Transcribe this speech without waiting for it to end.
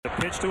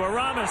pitch to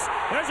Aramis.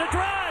 There's a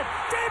drive.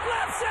 Deep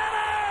left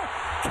center.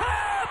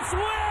 Cubs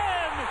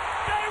win.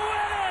 They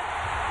win it.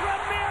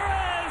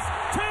 Ramirez,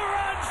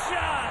 two-run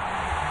shot.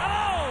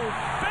 Oh,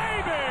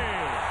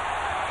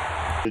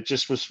 baby. It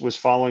just was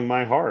following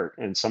my heart.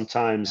 And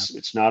sometimes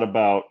it's not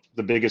about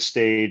the biggest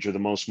stage or the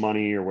most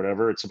money or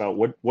whatever. It's about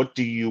what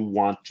do you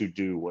want to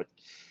do?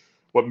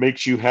 What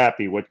makes you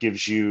happy? What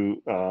gives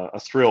you a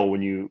thrill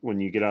when you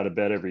get out of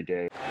bed every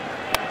day?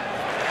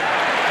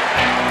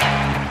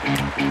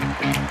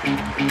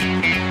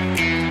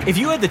 If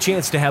you had the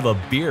chance to have a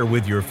beer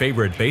with your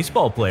favorite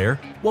baseball player,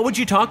 what would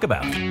you talk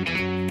about?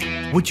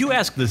 Would you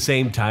ask the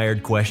same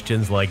tired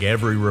questions like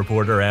every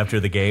reporter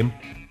after the game?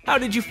 How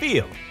did you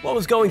feel? What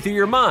was going through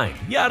your mind?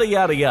 Yada,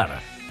 yada,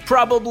 yada.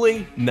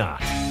 Probably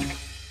not.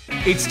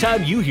 It's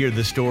time you hear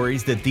the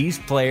stories that these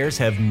players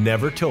have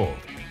never told.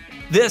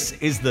 This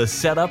is the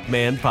Setup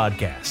Man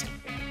Podcast,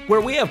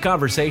 where we have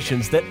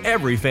conversations that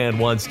every fan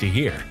wants to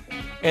hear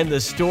and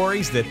the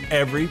stories that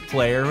every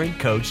player and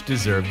coach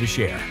deserve to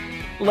share.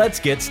 Let's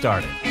get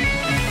started.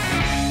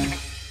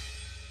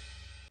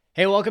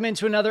 Hey, welcome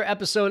into another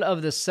episode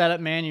of The Setup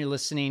Man. You're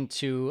listening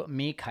to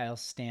me, Kyle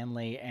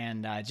Stanley,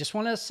 and I just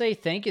want to say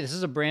thank you. This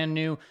is a brand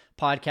new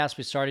podcast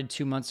we started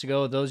 2 months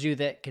ago. Those of you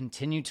that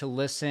continue to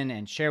listen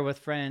and share with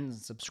friends,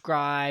 and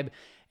subscribe,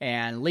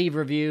 and leave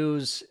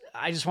reviews,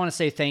 I just want to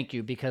say thank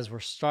you because we're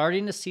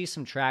starting to see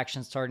some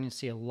traction, starting to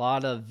see a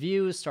lot of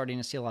views, starting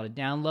to see a lot of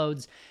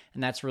downloads,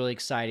 and that's really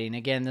exciting.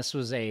 Again, this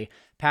was a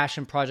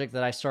passion project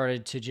that I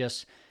started to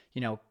just,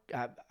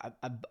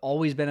 I've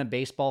always been a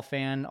baseball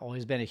fan,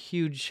 always been a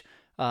huge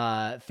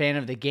fan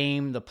of the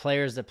game, the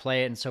players that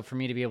play it, and so for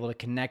me to be able to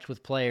connect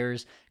with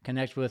players,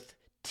 connect with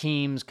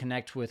teams,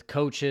 connect with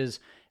coaches,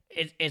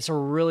 it's a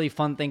really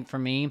fun thing for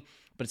me.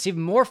 But it's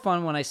even more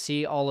fun when I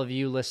see all of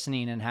you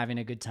listening and having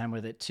a good time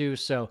with it too.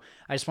 So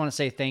I just want to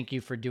say thank you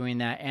for doing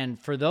that. And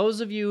for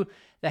those of you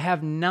that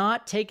have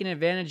not taken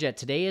advantage yet,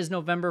 today is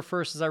November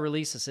 1st as I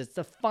release this. It's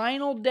the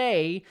final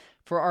day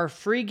for our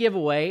free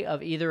giveaway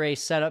of either a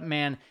Setup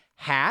Man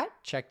hat,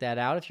 check that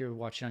out if you're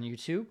watching on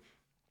YouTube,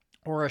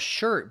 or a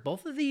shirt.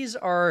 Both of these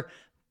are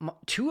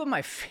two of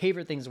my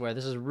favorite things to wear.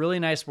 This is a really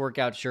nice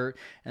workout shirt,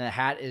 and the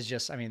hat is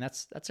just,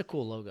 that's a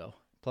cool logo.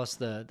 Plus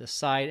the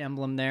side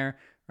emblem there.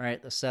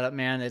 Right, the Setup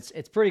Man, it's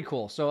pretty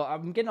cool. So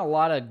I'm getting a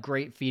lot of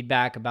great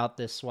feedback about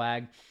this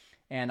swag,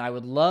 and I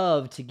would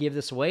love to give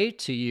this away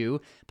to you,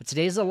 but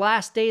today's the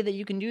last day that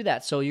you can do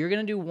that. So you're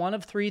going to do one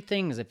of three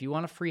things. If you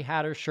want a free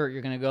hat or shirt,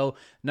 you're going to go,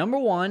 number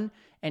one,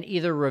 and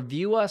either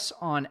review us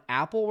on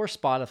Apple or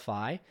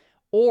Spotify,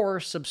 or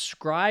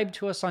subscribe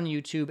to us on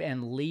YouTube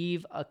and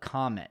leave a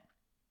comment.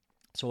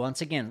 So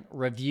once again,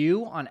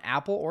 review on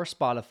Apple or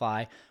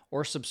Spotify,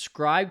 or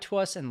subscribe to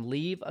us and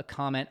leave a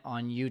comment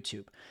on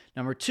YouTube.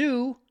 Number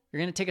two, you're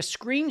going to take a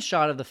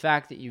screenshot of the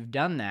fact that you've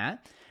done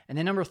that. And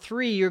then number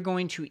three, you're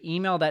going to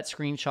email that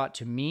screenshot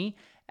to me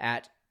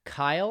at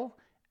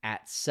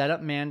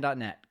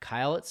kyle@setupman.net,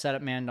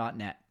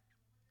 kyle@setupman.net.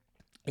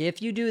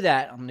 If you do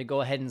that, I'm going to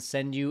go ahead and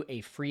send you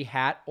a free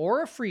hat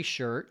or a free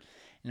shirt,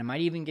 and I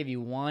might even give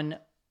you one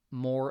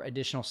more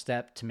additional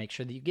step to make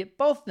sure that you get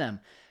both of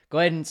them. Go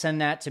ahead and send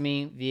that to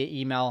me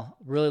via email.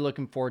 Really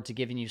looking forward to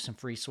giving you some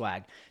free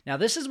swag. Now,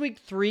 this is week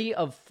 3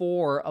 of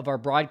 4 of our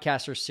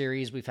broadcaster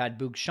series. We've had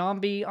Boog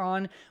Shambi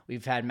on.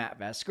 We've had Matt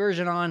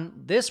Vasgersian on.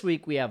 This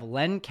week, we have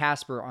Len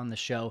Kasper on the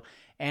show.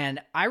 And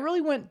I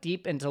really went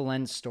deep into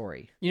Len's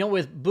story.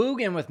 With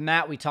Boog and with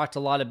Matt, we talked a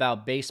lot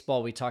about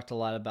baseball. We talked a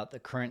lot about the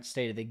current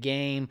state of the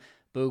game.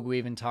 Boog, we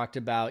even talked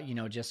about,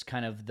 just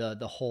kind of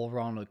the whole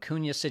Ronald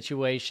Acuna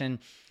situation.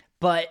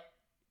 But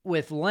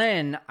with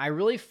Len, I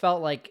really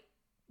felt like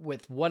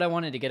with what I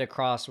wanted to get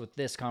across with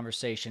this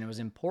conversation, it was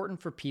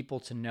important for people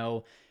to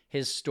know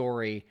his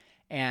story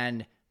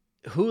and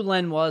who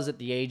Len was at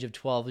the age of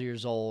 12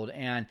 years old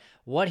and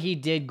what he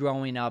did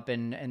growing up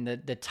and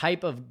the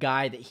type of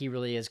guy that he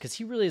really is, because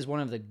he really is one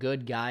of the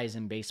good guys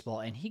in baseball,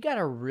 and he got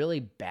a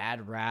really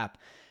bad rap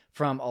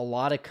from a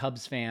lot of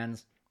Cubs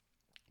fans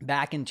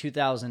back in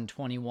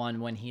 2021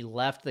 when he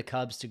left the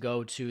Cubs to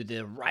go to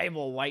the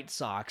rival White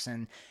Sox,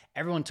 and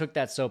everyone took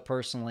that so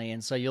personally.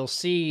 And so you'll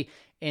see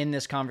in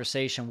this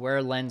conversation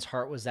where Len's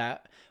heart was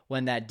at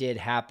when that did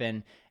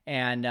happen,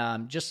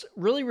 and just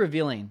really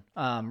revealing,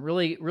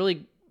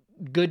 really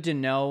good to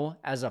know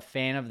as a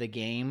fan of the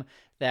game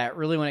that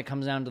really when it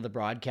comes down to the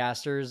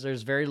broadcasters,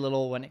 there's very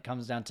little when it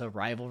comes down to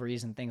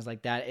rivalries and things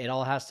like that. It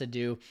all has to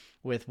do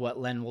with what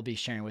Len will be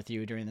sharing with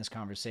you during this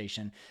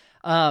conversation.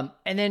 And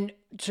then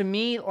to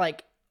me,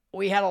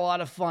 we had a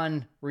lot of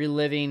fun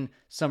reliving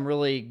some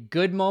really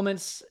good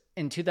moments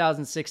in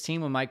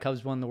 2016 when my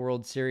Cubs won the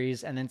World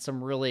Series, and then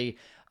some really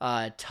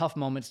tough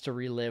moments to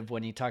relive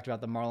when he talked about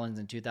the Marlins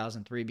in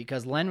 2003,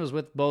 because Len was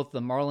with both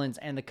the Marlins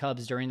and the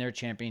Cubs during their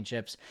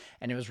championships,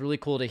 and it was really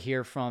cool to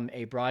hear from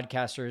a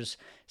broadcaster's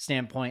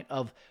standpoint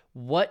of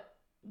what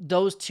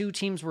those two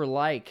teams were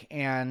like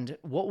and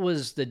what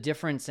was the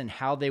difference in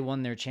how they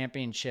won their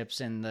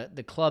championships and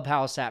the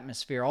clubhouse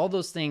atmosphere, all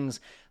those things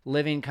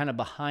living kind of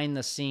behind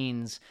the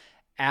scenes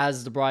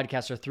as the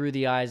broadcaster through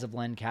the eyes of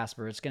Len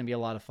Kasper. It's going to be a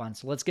lot of fun.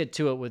 So let's get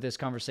to it with this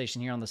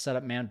conversation here on the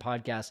Setup Man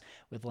podcast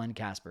with Len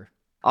Kasper.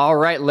 All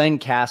right, Len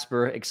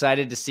Kasper,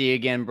 excited to see you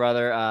again,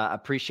 brother.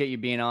 Appreciate you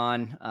being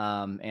on,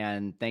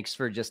 and thanks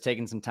for just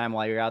taking some time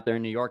while you're out there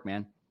in New York,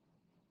 man.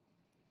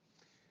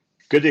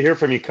 Good to hear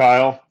from you,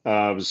 Kyle.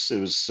 It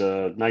was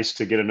nice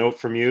to get a note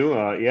from you.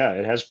 Yeah,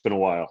 it has been a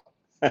while.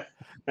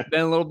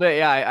 Been a little bit,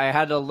 yeah. I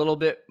had a little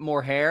bit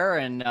more hair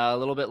and a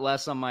little bit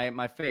less on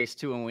my face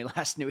too when we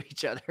last knew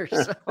each other.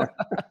 So,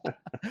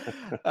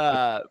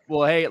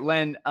 well, hey,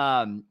 Len,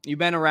 you've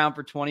been around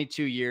for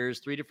 22 years,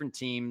 3 different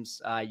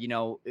teams.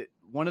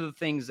 One of the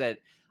things that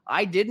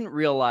I didn't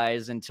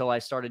realize until I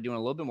started doing a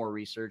little bit more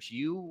research,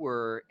 you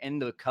were in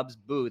the Cubs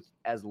booth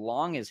as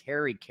long as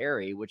Harry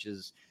Carey, which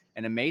is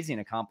an amazing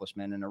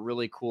accomplishment and a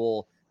really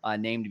cool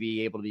name to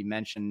be able to be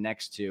mentioned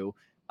next to.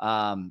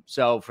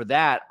 So for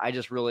that, I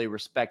just really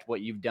respect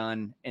what you've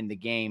done in the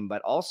game,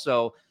 but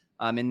also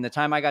in the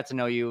time I got to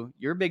know you,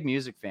 you're a big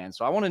music fan.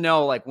 So I want to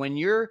know, like, when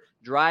you're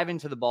driving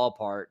to the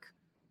ballpark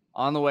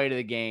on the way to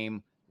the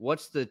game,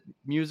 what's the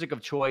music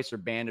of choice or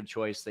band of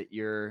choice that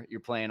you're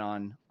playing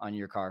on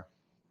your car?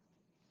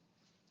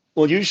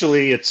 Well,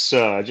 usually it's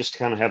just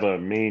kind of have a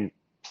main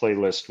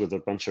playlist with a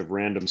bunch of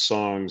random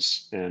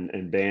songs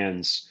and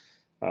bands.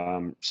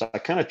 So I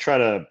kind of try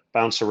to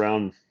bounce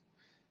around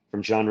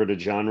from genre to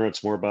genre.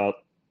 It's more about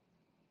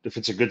if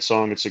it's a good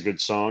song, it's a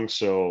good song.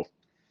 So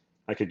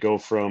I could go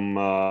from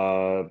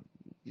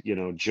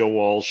Joe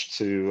Walsh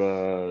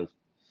to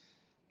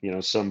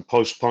some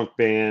post-punk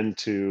band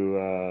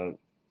to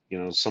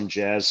some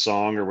jazz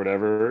song or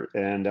whatever.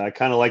 And I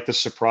kind of like the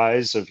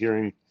surprise of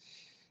hearing.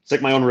 It's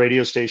like my own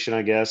radio station,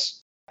 I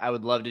guess. I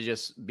would love to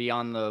just be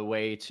on the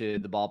way to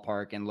the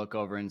ballpark and look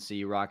over and see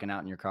you rocking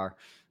out in your car.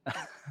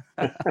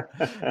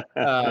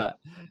 Well,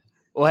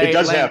 hey, it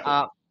does Len,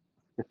 happen.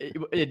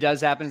 It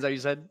does happen, is that what you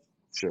said?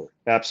 Sure.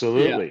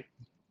 Absolutely. Yeah.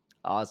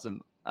 Awesome.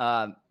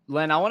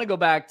 Len, I want to go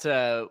back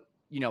to,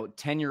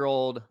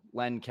 10-year-old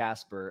Len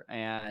Kasper.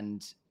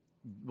 And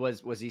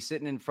was he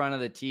sitting in front of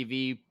the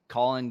TV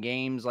calling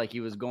games like he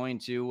was going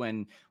to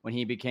when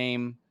he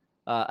became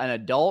an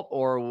adult,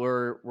 or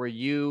were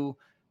you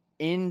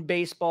in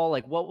baseball?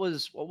 Like, what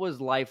was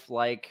life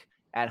like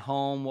at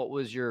home? What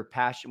was your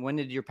passion? When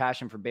did your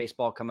passion for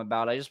baseball come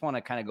about? I just want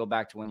to kind of go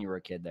back to when you were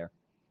a kid there.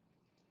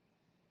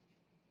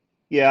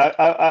 Yeah,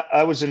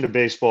 I was into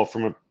baseball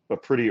from a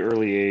pretty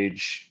early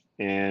age.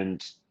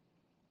 And,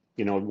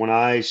 when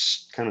I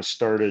kind of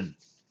started,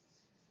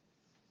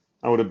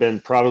 I would have been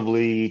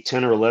probably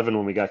 10 or 11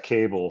 when we got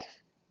cable.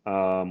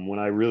 When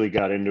I really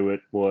got into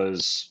it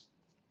was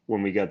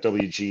when we got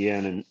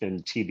WGN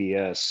and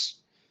TBS.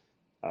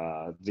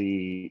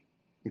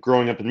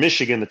 Growing up in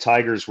Michigan, the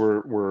Tigers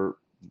were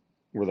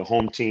the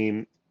home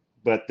team,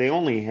 but they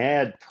only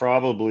had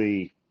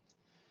probably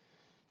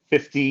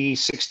 50,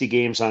 60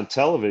 games on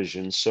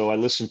television. So I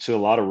listened to a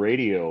lot of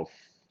radio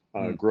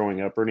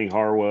growing up. Ernie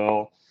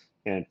Harwell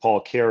and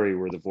Paul Carey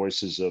were the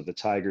voices of the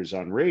Tigers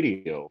on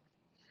radio.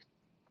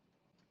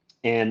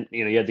 And,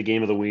 you had the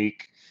game of the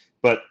week,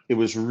 but it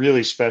was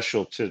really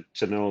special to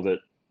know that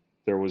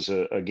there was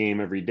a game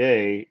every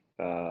day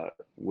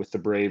with the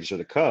Braves or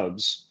the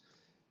Cubs.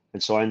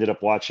 And so I ended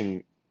up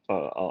watching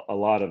a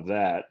lot of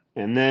that.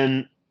 And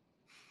then,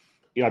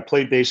 I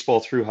played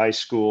baseball through high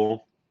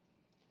school.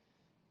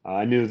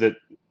 I knew that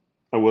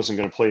I wasn't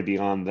going to play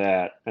beyond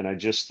that. And I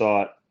just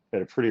thought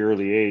at a pretty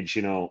early age,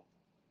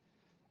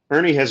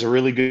 Ernie has a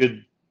really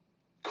good,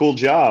 cool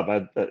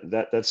job.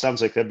 That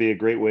sounds like that'd be a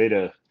great way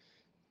to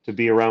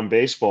be around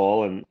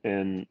baseball.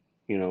 And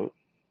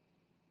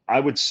I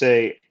would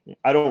say,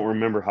 I don't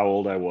remember how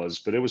old I was,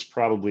 but it was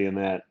probably in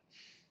that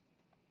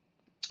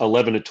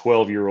 11 to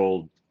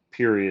 12-year-old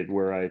period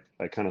where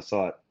I kind of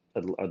thought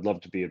I'd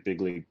love to be a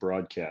big league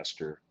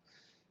broadcaster.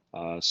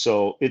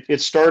 So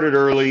it started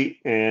early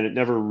and it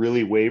never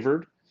really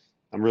wavered.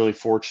 I'm really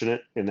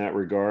fortunate in that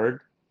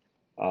regard.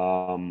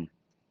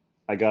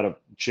 I got a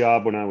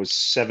job when I was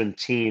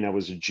 17. I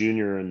was a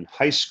junior in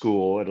high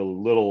school at a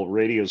little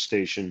radio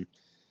station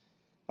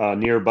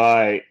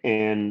nearby,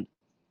 and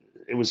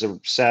it was a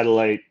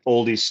satellite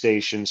oldies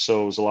station.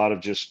 So it was a lot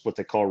of just what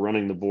they call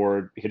running the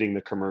board, hitting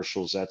the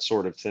commercials, that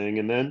sort of thing.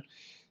 And then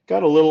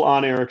got a little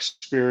on-air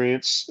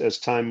experience as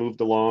time moved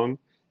along.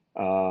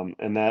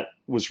 And that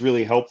was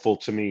really helpful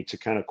to me to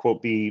kind of,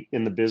 quote, be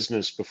in the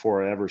business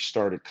before I ever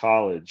started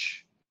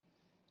college.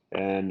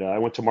 And I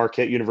went to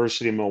Marquette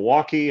University in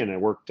Milwaukee, and I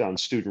worked on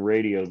student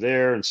radio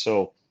there. And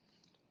so,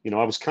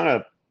 I was kind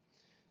of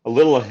a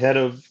little ahead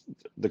of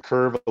the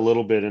curve a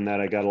little bit in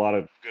that I got a lot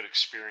of good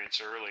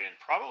experience early. And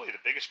probably the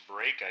biggest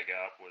break I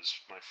got was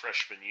my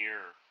freshman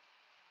year.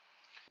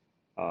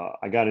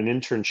 I got an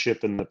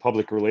internship in the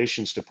public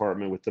relations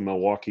department with the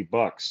Milwaukee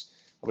Bucks.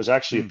 I was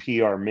actually a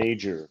PR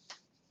major.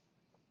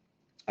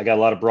 I got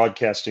a lot of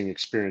broadcasting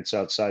experience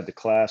outside the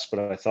class, but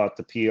I thought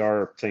the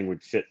PR thing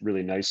would fit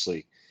really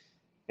nicely.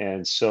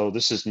 And so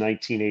this is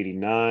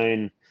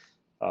 1989,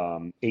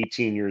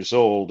 18 years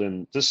old,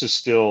 and this is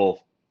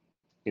still,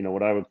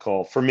 what I would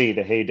call, for me,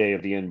 the heyday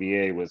of the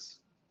NBA with,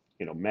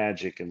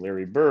 Magic and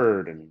Larry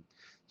Bird and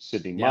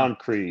Sidney Yeah.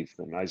 Moncrief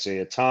and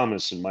Isaiah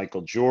Thomas and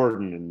Michael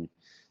Jordan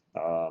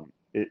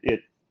and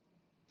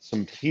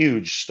some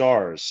huge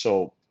stars.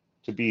 So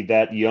to be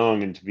that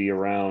young and to be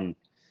around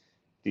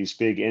these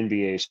big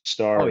NBA Oh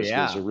stars was a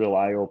yeah. real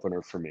eye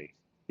opener for me.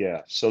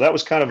 Yeah. So that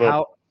was kind of a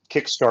How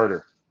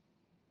Kickstarter.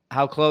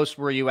 how close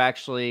were you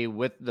actually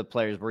with the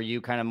players? Were you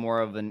kind of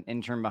more of an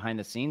intern behind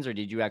the scenes, or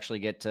did you actually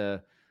get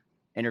to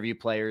interview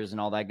players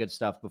and all that good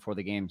stuff before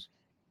the games?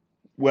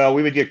 Well,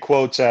 we would get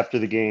quotes after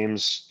the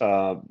games.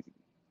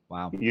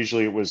 Wow.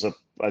 Usually it was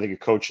I think a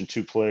coach and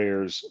two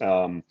players.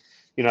 I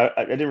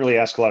didn't really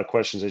ask a lot of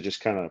questions. I just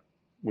kind of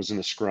was in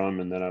the scrum,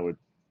 and then I would,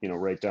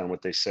 write down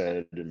what they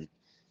said, and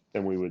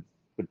then we would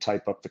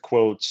type up the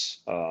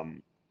quotes.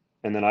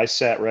 And then I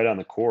sat right on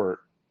the court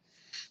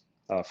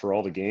for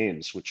all the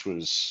games, which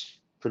was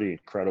pretty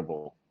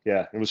incredible.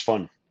 Yeah, it was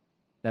fun.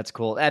 That's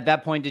cool. At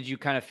that point, did you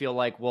kind of feel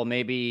like, well,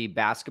 maybe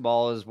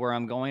basketball is where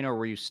I'm going, or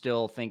were you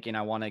still thinking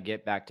I want to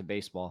get back to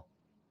baseball?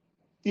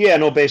 Yeah,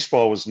 no,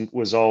 baseball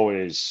was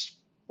always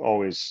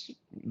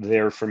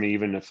there for me,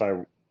 even if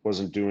I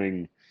wasn't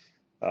doing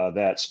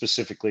that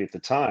specifically at the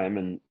time,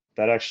 and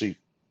that actually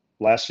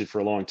lasted for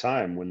a long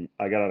time. When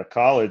I got out of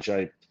college,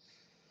 I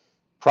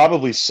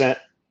probably sent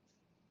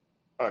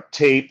a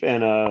tape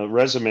and a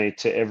resume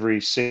to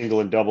every single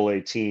and double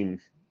A team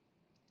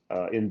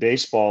in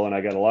baseball, and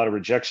I got a lot of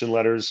rejection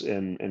letters,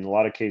 and in a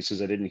lot of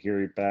cases, I didn't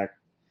hear it back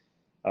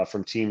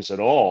from teams at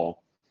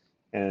all.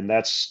 And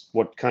that's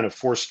what kind of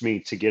forced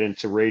me to get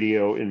into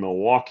radio in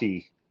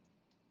Milwaukee,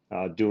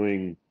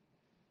 doing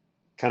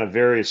kind of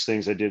various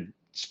things. I did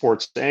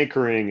sports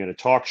anchoring and a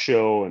talk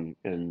show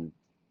and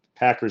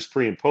Packers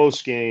pre and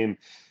post game.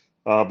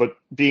 But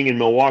being in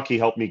Milwaukee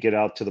helped me get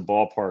out to the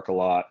ballpark a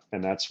lot.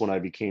 And that's when I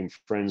became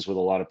friends with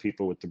a lot of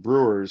people with the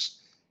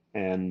Brewers.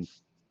 And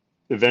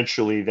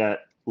eventually that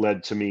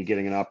led to me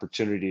getting an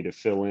opportunity to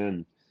fill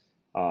in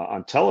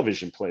on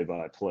television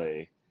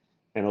play-by-play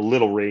and a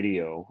little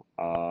radio.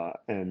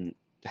 And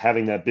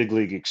having that big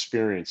league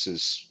experience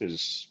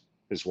is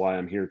why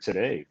I'm here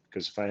today.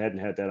 Because if I hadn't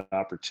had that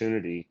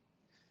opportunity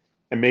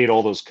and made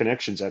all those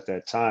connections at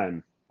that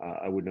time,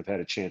 I wouldn't have had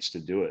a chance to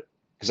do it.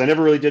 Because I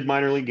never really did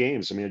minor league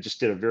games. I mean, I just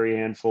did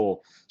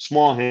a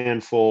small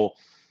handful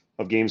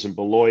of games in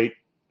Beloit.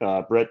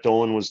 Brett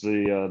Dolan was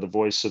the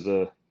voice of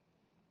the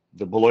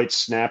Beloit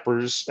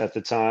Snappers at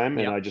the time,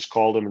 and Yep. I just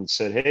called him and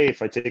said, "Hey,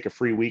 if I take a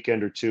free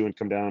weekend or two and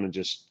come down and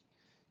just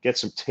get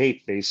some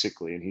tape,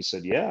 basically," and he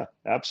said, "Yeah,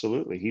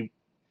 absolutely."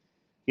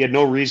 He had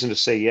no reason to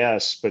say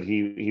yes, but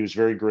he was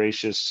very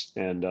gracious,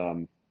 and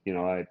I'm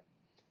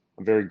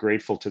very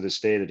grateful to this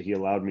day that he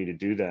allowed me to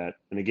do that.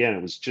 And again,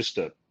 it was just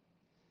a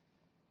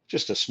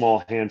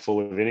small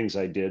handful of innings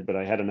I did, but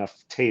I had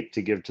enough tape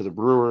to give to the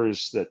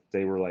Brewers that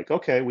they were like,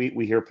 "Okay,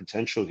 we hear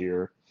potential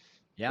here."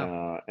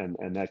 Yeah.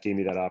 And that gave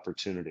me that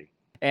opportunity.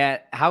 And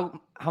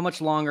how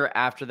much longer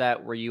after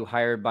that were you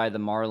hired by the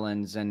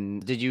Marlins?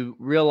 And did you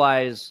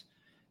realize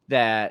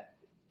that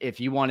if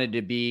you wanted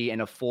to be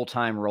in a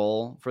full-time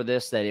role for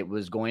this, that it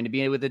was going to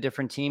be with a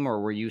different team,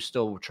 or were you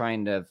still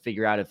trying to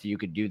figure out if you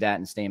could do that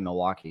and stay in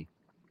Milwaukee?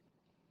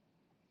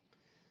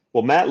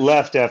 Well, Matt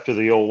left after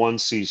the 01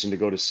 season to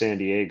go to San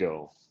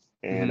Diego,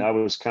 and Mhm. I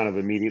was kind of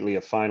immediately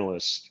a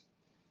finalist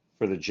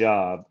for the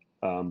job.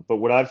 But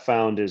what I've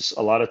found is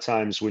a lot of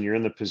times when you're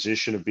in the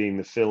position of being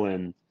the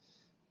fill-in,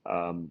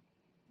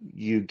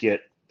 you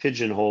get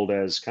pigeonholed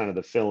as kind of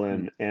the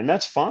fill-in, and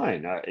that's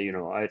fine.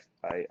 I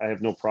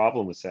have no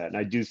problem with that. And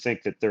I do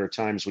think that there are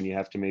times when you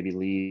have to maybe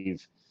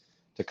leave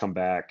to come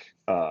back.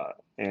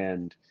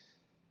 And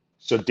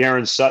so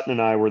Darren Sutton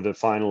and I were the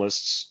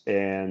finalists,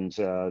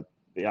 and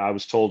I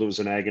was told it was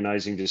an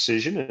agonizing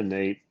decision, and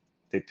they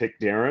picked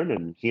Darren,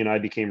 and he and I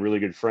became really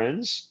good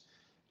friends.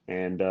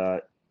 And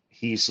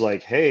he's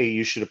like, "Hey,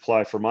 you should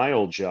apply for my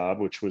old job,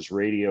 which was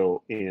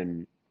radio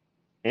in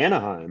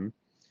Anaheim."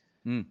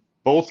 Mm.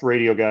 Both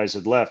radio guys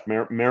had left.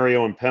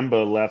 Mario and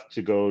Pemba left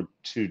to go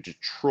to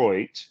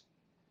Detroit,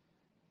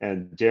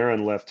 and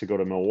Darren left to go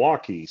to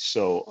Milwaukee.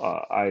 So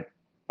I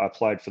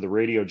applied for the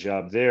radio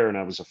job there, and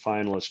I was a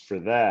finalist for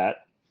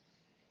that.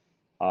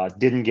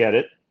 Didn't get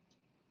it.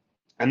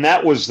 And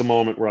that was the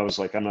moment where I was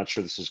like, I'm not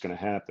sure this is going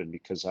to happen,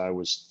 because I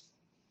was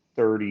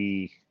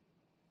 30.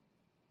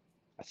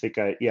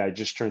 I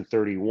just turned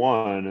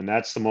 31. And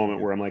that's the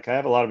moment where I'm like, I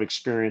have a lot of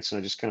experience, and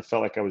I just kind of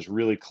felt like I was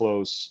really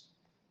close.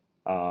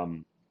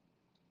 And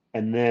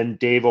then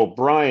Dave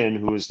O'Brien,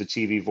 who was the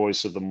TV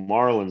voice of the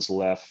Marlins,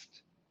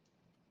 left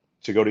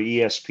to go to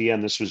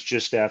ESPN. This was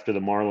just after the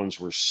Marlins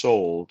were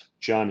sold.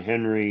 John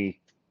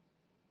Henry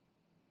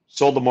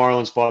sold the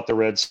Marlins, bought the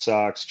Red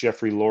Sox.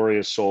 Jeffrey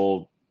Loria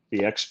sold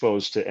the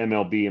Expos to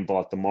MLB and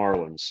bought the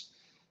Marlins.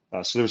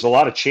 So there was a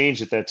lot of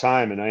change at that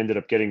time, and I ended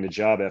up getting the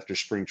job after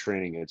spring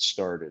training had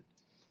started,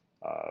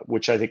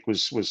 which I think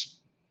was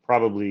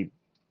probably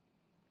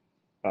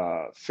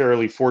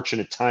fairly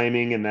fortunate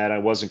timing, in that I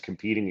wasn't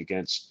competing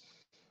against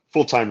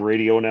full-time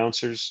radio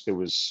announcers. It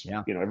was,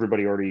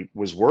 everybody already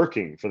was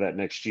working for that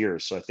next year.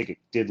 So I think it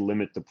did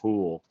limit the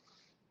pool.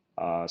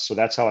 So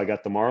that's how I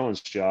got the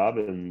Marlins job,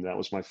 and that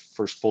was my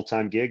first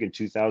full-time gig in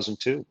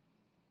 2002.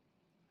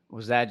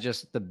 Was that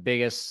just the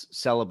biggest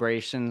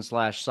celebration /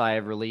 sigh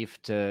of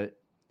relief to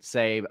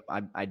say,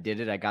 I did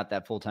it, I got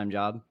that full-time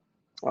job?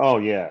 Oh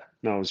yeah,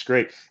 no, it was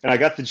great. And I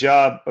got the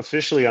job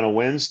officially on a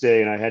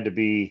Wednesday, and I had to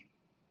be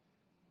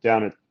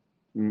down at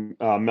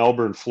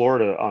Melbourne,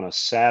 Florida on a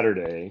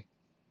Saturday.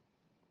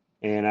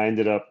 And I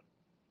ended up,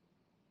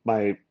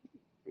 my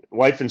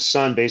wife and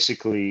son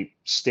basically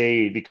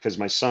stayed because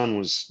my son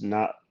was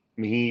not,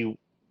 I mean, he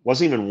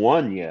wasn't even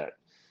one yet.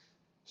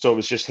 So it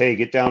was just, hey,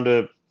 get down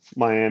to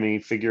Miami,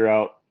 figure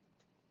out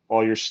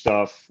all your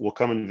stuff. We'll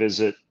come and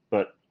visit.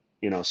 But,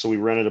 so we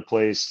rented a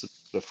place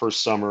the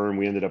first summer, and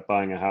we ended up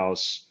buying a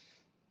house.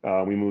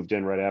 We moved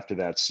in right after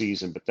that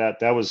season. But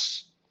that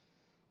was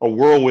a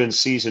whirlwind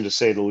season, to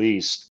say the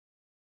least.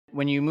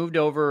 When you moved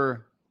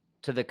over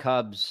to the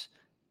Cubs,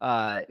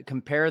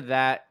 compare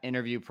that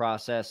interview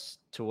process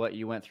to what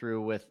you went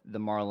through with the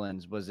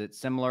Marlins. Was it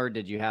similar?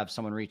 Did you have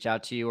someone reach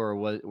out to you, or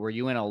were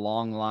you in a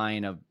long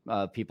line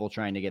of people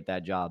trying to get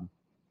that job?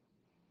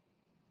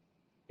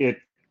 It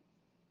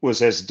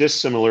was as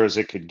dissimilar as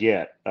it could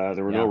get.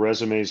 There were no Yeah.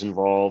 resumes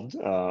involved.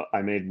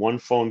 I made one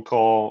phone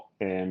call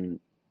and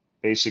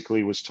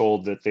basically was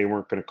told that they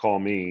weren't going to call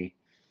me.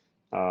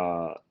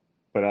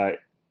 But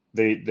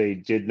they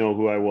did know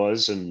who I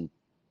was, and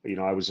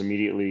I was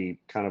immediately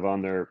kind of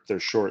on their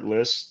short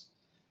list.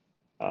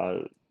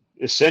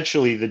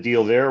 Essentially, the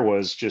deal there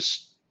was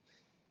just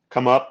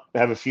come up,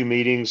 have a few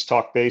meetings,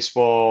 talk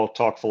baseball,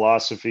 talk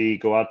philosophy,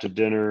 go out to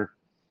dinner,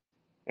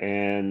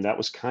 and that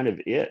was kind of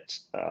it.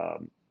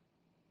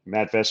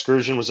 Matt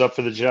Vasgersian was up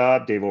for the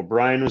job. Dave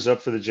O'Brien was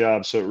up for the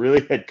job. So it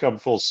really had come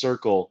full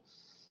circle.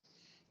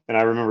 And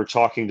I remember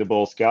talking to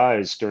both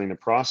guys during the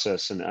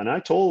process, and I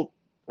told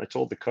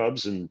the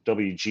Cubs and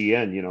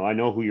WGN, I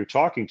know who you're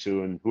talking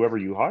to, and whoever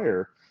you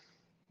hire,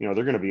 they're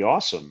going to be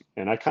awesome.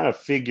 And I kind of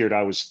figured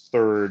I was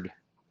third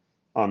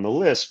on the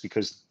list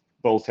because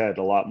both had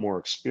a lot more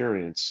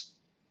experience.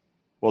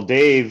 Well,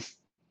 Dave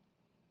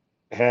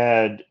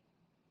had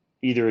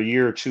either a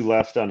year or two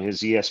left on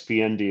his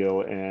ESPN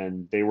deal,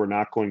 and they were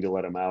not going to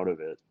let him out of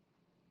it.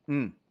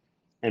 And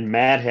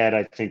Matt had,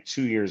 I think,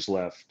 2 years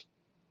left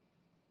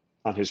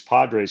on his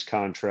Padres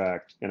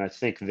contract, and I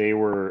think they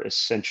were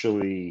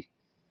essentially,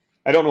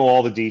 I don't know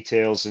all the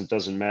details, and it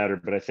doesn't matter,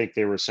 but I think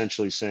they were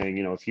essentially saying,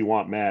 if you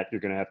want Matt, you're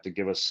going to have to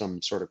give us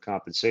some sort of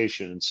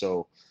compensation. And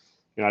so,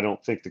 I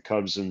don't think the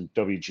Cubs and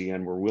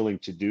WGN were willing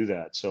to do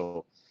that.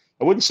 So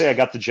I wouldn't say I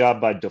got the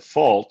job by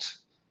default,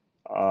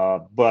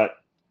 but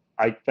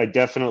I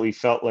definitely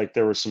felt like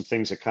there were some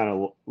things that kind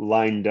of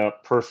lined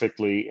up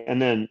perfectly.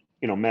 And then,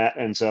 Matt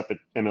ends up at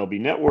MLB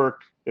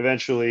Network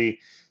eventually.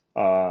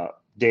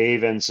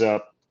 Dave ends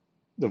up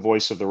the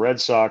voice of the Red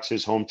Sox,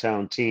 his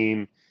hometown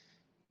team.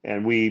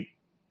 And we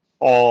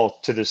all,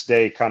 to this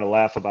day, kind of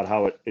laugh about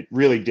how it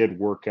really did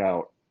work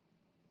out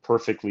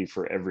perfectly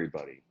for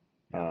everybody.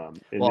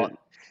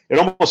 It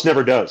almost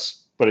never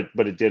does, but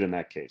it did in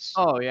that case.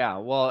 Oh, yeah.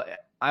 Well,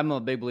 I'm a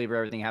big believer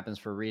everything happens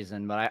for a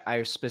reason, but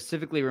I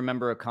specifically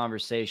remember a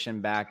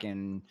conversation back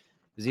in,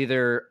 it was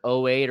either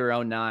 08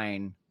 or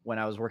 09 when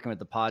I was working with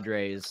the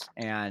Padres,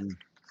 and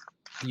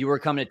you were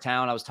coming to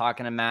town. I was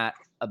talking to Matt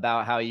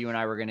about how you and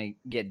I were going to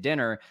get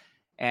dinner,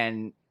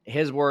 and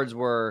his words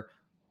were,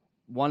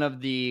 one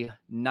of the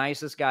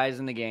nicest guys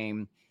in the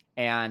game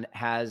and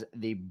has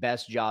the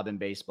best job in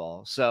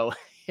baseball. So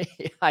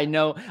I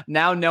know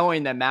now,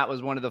 knowing that Matt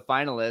was one of the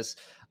finalists,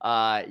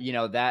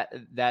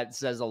 that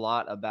says a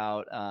lot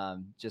about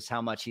just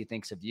how much he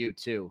thinks of you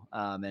too.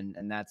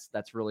 And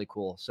that's really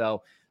cool.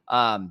 So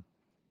I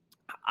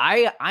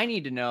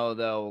need to know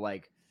though,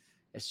 like,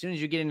 as soon as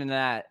you get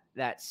into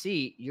that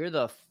seat, you're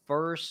the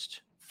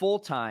first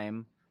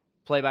full-time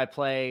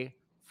play-by-play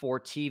for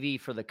TV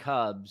for the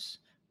Cubs,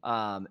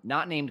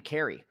 not named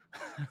Carey,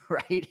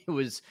 right? It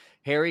was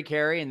Harry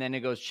Carey, and then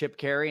it goes Chip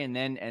Carey, and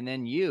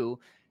then you.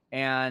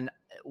 And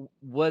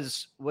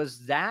was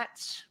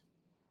that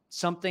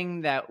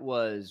something that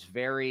was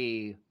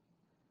very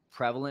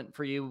prevalent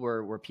for you?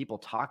 Were people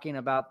talking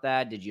about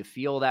that? Did you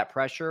feel that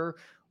pressure,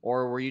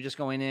 or were you just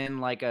going in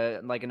like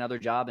another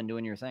job and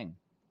doing your thing?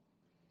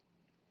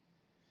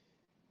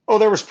 Oh,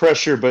 there was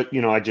pressure, but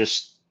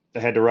I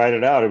had to ride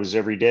it out. It was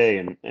every day,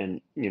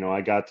 and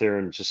I got there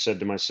and just said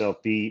to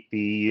myself, be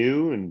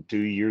you and do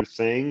your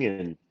thing.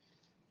 And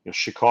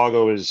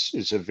Chicago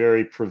is a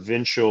very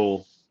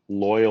provincial,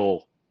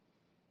 loyal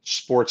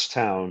sports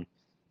town,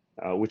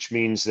 which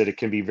means that it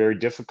can be very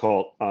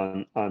difficult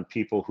on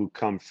people who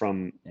come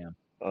from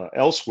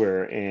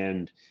elsewhere.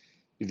 And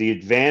the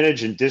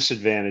advantage and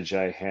disadvantage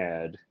I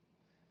had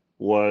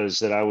was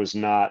that I was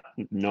not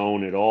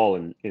known at all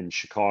in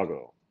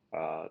Chicago.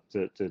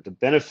 The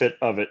benefit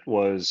of it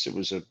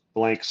was a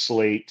blank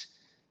slate,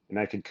 and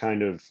I could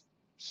kind of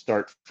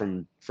start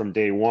from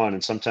day one.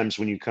 And sometimes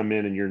when you come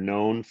in and you're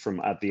known from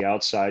at the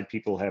outside,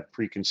 people have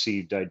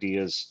preconceived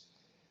ideas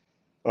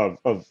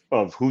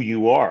of who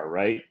you are,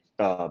 right?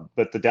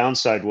 But the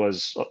downside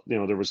was,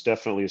 there was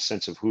definitely a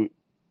sense of who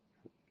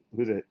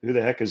the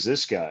heck is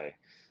this guy?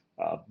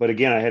 But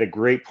again, I had a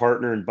great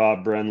partner in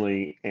Bob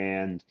Brenly,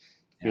 and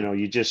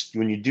you just,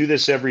 when you do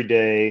this every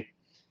day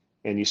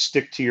and you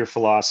stick to your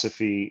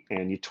philosophy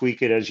and you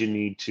tweak it as you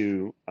need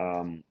to,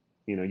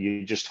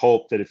 you just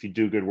hope that if you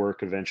do good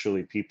work,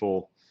 eventually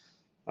people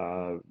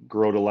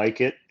grow to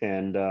like it.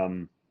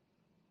 And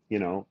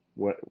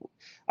what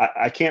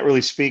I can't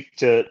really speak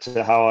to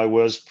how I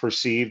was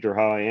perceived or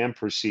how I am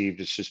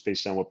perceived. It's just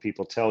based on what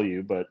people tell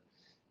you. But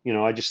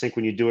I just think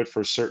when you do it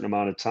for a certain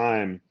amount of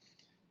time,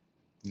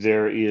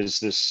 there is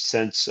this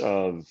sense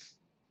of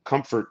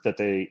comfort that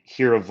they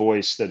hear a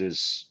voice that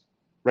is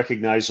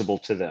recognizable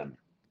to them.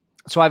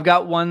 So I've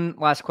got one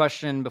last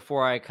question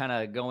before I kind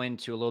of go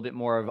into a little bit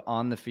more of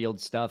on the field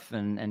stuff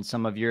and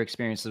some of your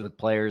experiences with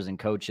players and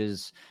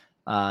coaches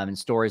and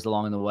stories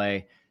along the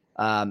way.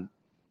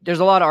 There's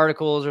a lot of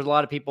articles. There's a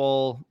lot of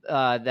people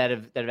that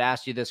have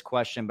asked you this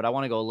question, but I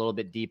want to go a little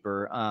bit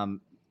deeper.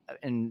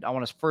 And I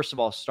want to first of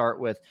all start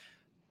with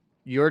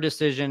your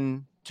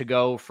decision to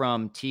go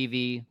from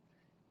TV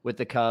with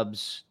the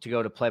Cubs to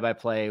go to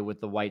play-by-play with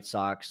the White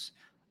Sox.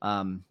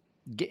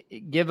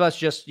 Give us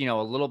just,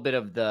 a little bit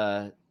of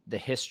the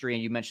history.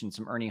 And you mentioned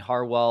some Ernie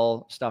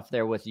Harwell stuff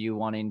there with you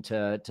wanting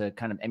to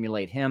kind of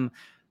emulate him.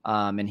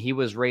 And he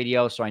was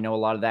radio, so I know a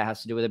lot of that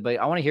has to do with it. But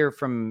I want to hear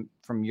from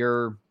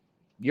your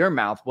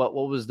mouth, what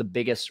was the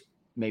biggest,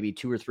 maybe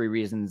 2 or 3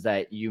 reasons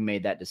that you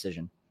made that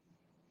decision?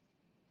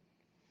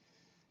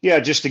 Yeah,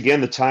 just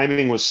again, the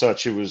timing was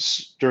such. It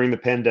was during the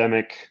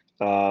pandemic.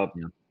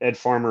 Ed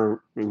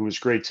Farmer, who was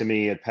great to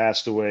me, had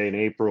passed away in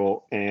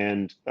April,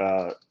 and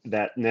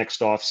that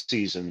next off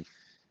season,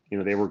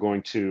 they were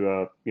going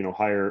to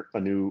hire a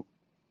new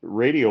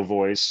radio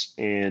voice,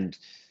 and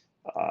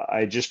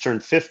I had just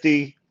turned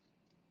 50.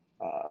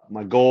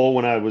 My goal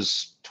when I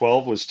was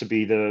 12 was to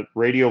be the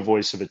radio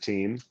voice of a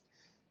team.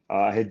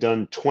 I had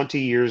done 20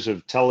 years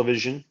of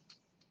television.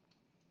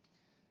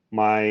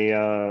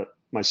 My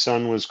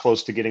son was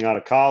close to getting out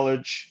of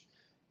college.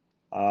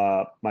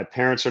 My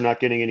parents are not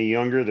getting any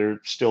younger.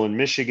 They're still in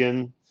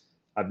Michigan.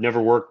 I've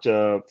never worked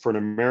for an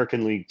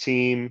American League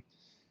team.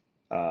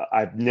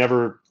 I've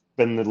never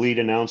been the lead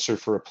announcer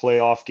for a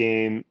playoff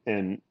game.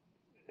 And,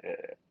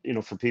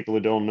 for people who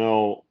don't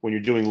know, when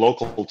you're doing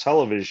local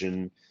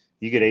television,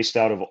 you get aced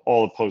out of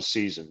all the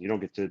postseason. You don't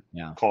get to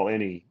call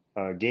any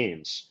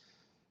games.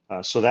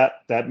 So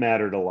that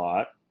mattered a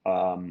lot.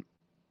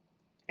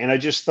 And I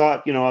just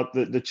thought,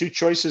 the 2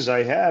 choices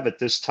I have at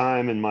this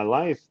time in my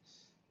life,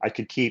 I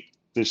could keep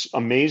this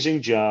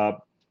amazing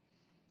job.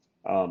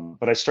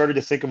 But I started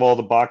to think of all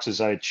the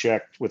boxes I had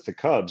checked with the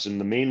Cubs. And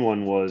the main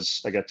one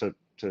was I got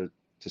to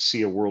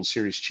see a World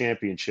Series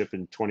championship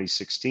in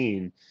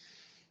 2016.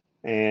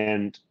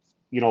 And,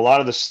 a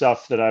lot of the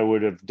stuff that I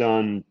would have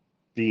done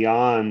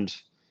beyond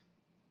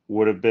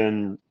would have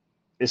been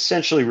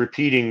essentially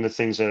repeating the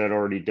things that I'd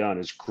already done,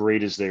 as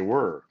great as they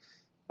were.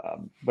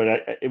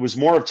 But it was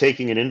more of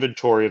taking an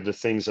inventory of the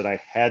things that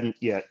I hadn't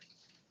yet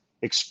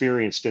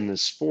experienced in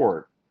this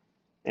sport.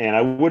 And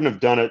I wouldn't have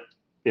done it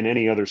in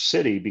any other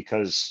city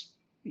because,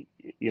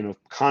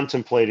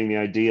 contemplating the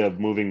idea of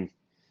moving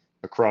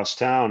across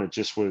town, it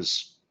just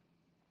was,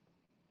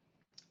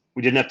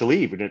 we didn't have to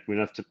leave. We didn't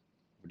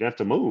have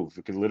to move.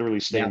 We could literally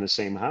stay in the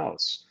same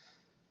house.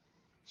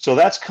 So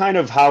that's kind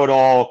of how it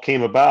all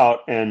came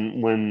about.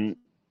 And when,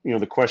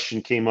 the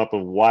question came up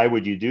of why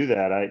would you do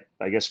that?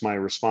 I guess my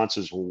response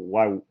is,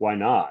 well, why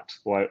not?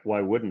 Why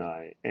wouldn't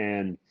I?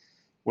 And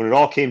when it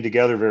all came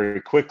together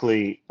very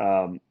quickly,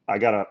 I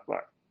got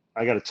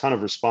a ton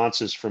of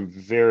responses from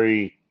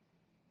very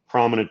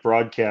prominent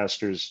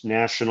broadcasters,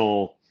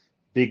 national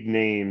big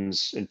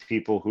names, and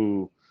people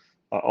who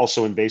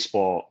also in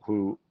baseball,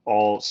 who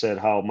all said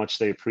how much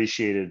they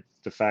appreciated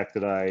the fact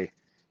that I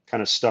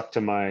kind of stuck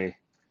to my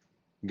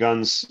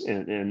guns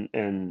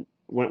and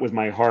went with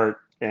my heart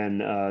and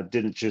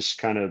didn't just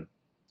kind of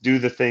do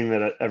the thing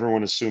that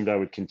everyone assumed I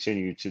would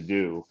continue to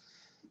do.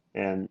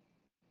 And,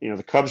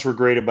 the Cubs were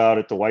great about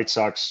it. The White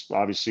Sox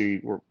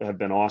obviously have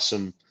been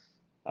awesome.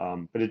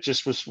 But it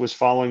just was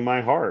following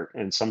my heart.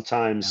 And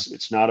sometimes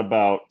it's not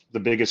about the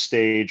biggest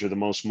stage or the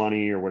most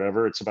money or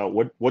whatever. It's about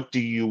what do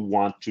you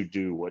want to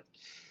do?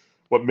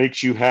 What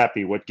makes you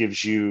happy? What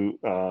gives you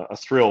a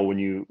thrill when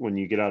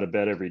you get out of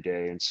bed every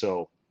day? And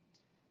so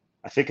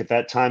I think at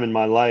that time in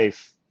my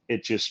life,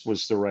 it just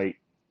was the right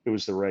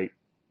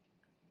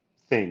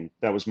thing.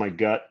 That was my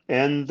gut.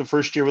 And the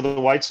first year with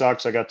the White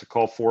Sox, I got to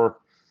call 4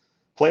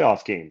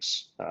 playoff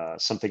games,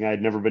 something I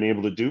had never been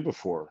able to do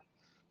before.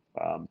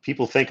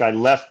 People think I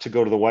left to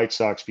go to the White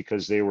Sox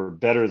because they were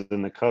better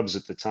than the Cubs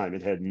at the time.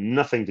 It had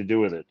nothing to do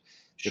with it.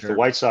 Sure. If the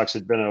White Sox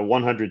had been a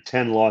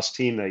 110 loss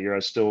team that year, I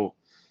still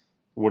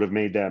would have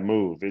made that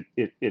move.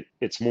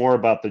 It's more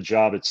about the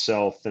job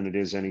itself than it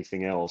is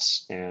anything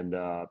else. And,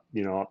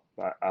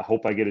 I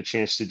hope I get a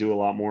chance to do a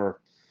lot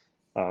more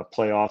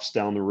playoffs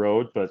down the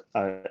road, but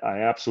I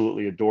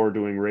absolutely adore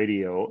doing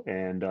radio,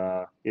 and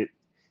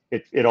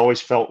it always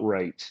felt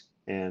right.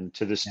 And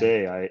to this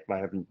day, I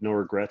have no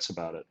regrets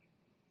about it.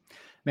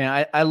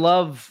 Man, I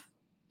love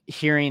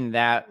hearing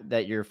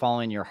that you're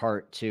following your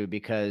heart too,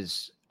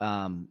 because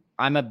I'm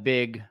a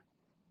big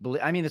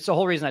I mean, it's the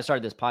whole reason I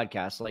started this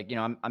podcast. Like,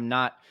 I'm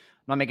not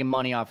making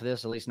money off of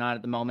this, at least not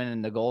at the moment.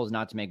 And the goal is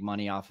not to make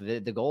money off of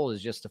it. The goal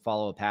is just to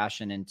follow a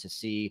passion and to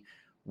see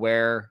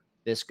where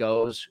this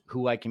goes,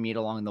 who I can meet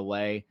along the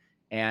way.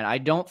 And I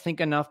don't think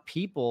enough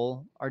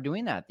people are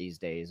doing that these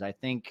days. I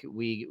think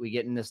we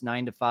get in this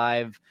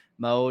 9-to-5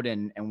 mode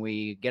and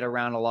we get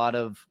around a lot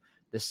of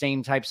the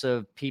same types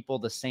of people,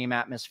 the same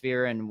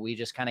atmosphere, and we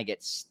just kind of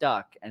get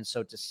stuck. And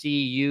so to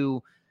see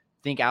you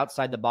think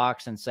outside the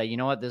box and say, you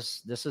know what,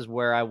 this is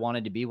where I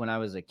wanted to be when I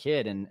was a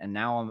kid. And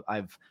now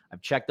I've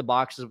checked the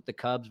boxes with the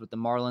Cubs, with the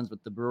Marlins,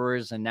 with the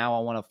Brewers. And now I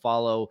want to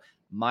follow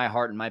my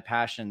heart and my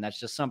passion. That's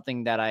just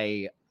something that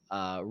I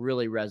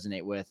really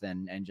resonate with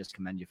and just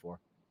commend you for.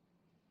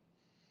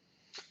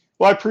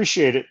 Well, I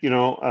appreciate it.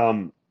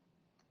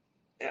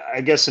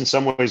 I guess in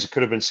some ways it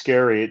could have been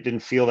scary. It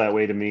didn't feel that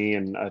way to me,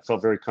 and I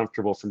felt very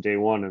comfortable from day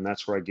one. And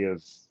that's where I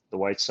give the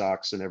White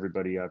Sox and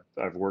everybody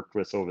I've worked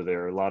with over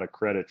there a lot of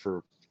credit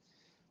for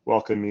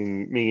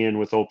welcoming me in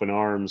with open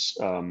arms.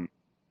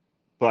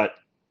 But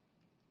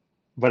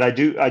I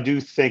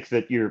do think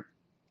that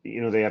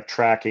they have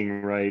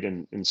tracking right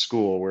in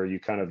school where you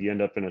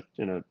end up in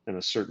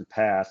a certain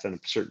path and a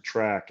certain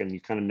track, and you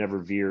kind of never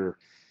veer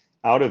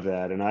out of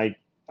that. And I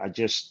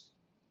just,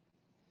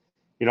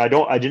 I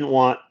didn't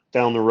want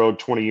down the road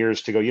 20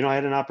 years to go, I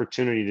had an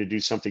opportunity to do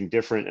something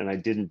different and I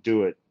didn't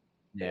do it.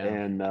 Yeah.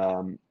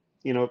 And,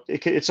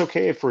 it's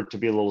okay for it to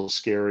be a little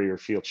scary or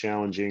feel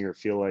challenging or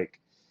feel like,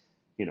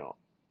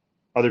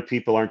 other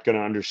people aren't going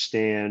to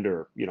understand,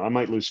 or, I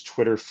might lose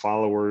Twitter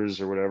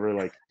followers or whatever.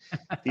 Like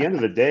at the end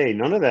of the day,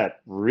 none of that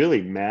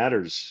really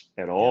matters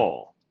at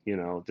all.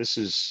 This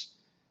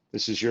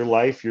is your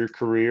life, your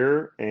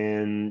career,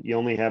 and you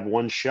only have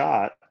one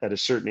shot at a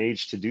certain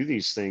age to do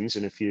these things.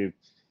 And if you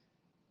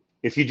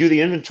do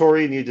the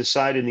inventory and you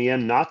decide in the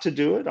end not to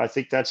do it, I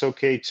think that's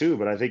okay too.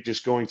 But I think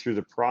just going through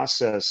the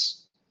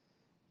process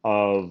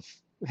of,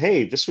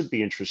 hey, this would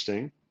be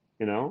interesting,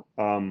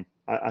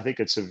 I think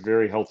it's a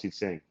very healthy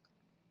thing.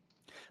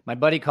 My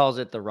buddy calls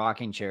it the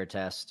rocking chair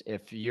test.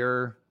 If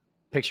you're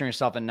picturing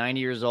yourself at 90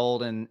 years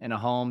old in a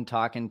home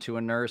talking to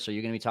a nurse, are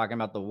you going to be talking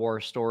about the war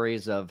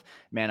stories of,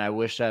 man, I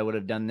wish I would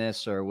have done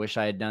this or wish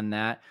I had done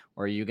that?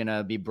 Or are you going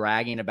to be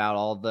bragging about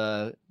all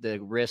the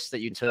risks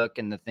that you took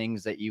and the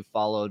things that you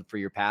followed for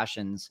your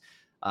passions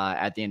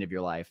at the end of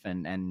your life?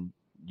 And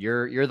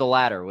you're the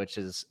latter, which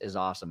is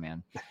awesome,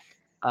 man.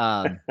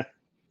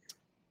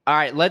 All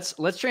right,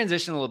 let's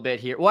transition a little bit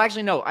here. Well,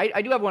 actually, no,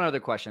 I do have one other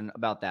question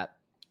about that.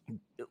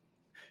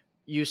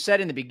 You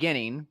said in the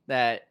beginning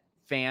that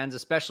fans,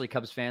 especially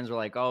Cubs fans, were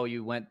like, oh,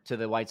 you went to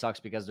the White Sox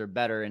because they're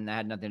better, and that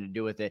had nothing to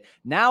do with it.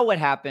 Now what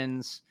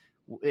happens,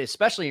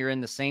 especially you're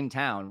in the same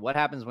town, what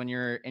happens when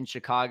you're in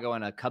Chicago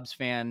and a Cubs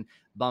fan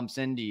bumps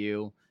into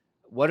you?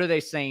 What are they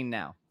saying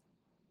now?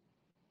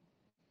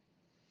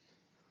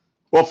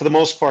 Well, for the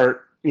most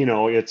part,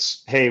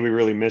 it's, hey, we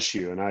really miss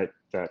you. And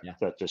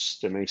that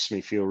just, it makes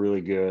me feel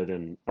really good.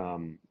 And,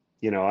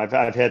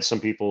 I've had some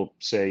people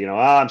say,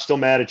 I'm still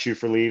mad at you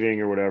for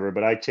leaving or whatever,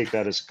 but I take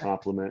that as a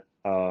compliment.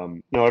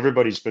 No,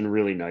 everybody's been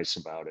really nice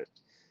about it.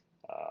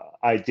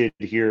 I did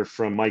hear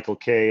from Michael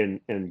Kay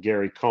and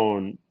Gary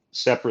Cohn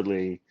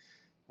separately,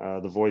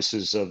 the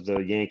voices of the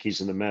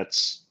Yankees and the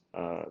Mets,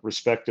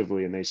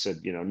 respectively. And they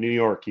said, New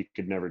York, you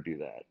could never do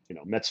that.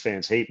 Mets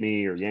fans hate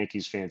me or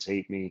Yankees fans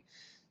hate me.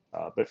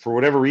 But for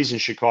whatever reason,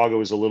 Chicago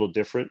is a little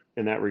different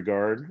in that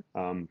regard.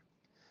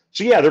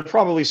 So yeah, there are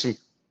probably some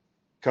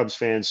Cubs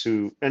fans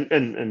who,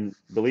 and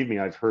believe me,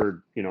 I've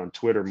heard, on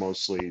Twitter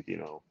mostly,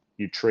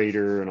 you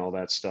traitor and all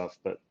that stuff,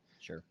 but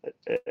sure,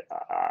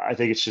 I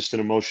think it's just an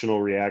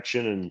emotional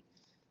reaction,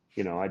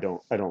 and I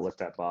don't let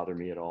that bother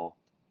me at all.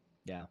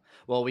 Yeah.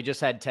 Well, we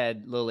just had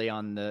Ted Lilly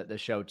on the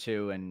show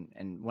too,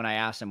 and when I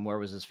asked him where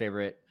was his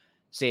favorite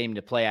stadium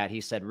to play at,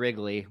 he said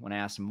Wrigley. When I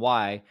asked him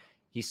why,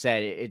 he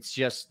said it's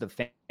just the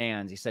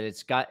fans. He said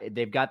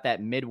they've got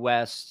that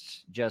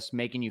Midwest, just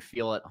making you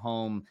feel at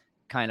home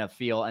kind of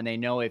feel, and they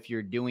know if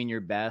you're doing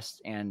your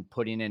best and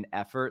putting in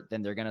effort,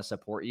 then they're going to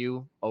support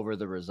you over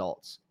the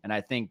results. And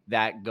I think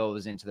that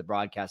goes into the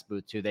broadcast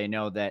booth too. They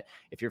know that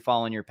if you're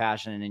following your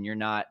passion and you're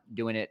not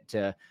doing it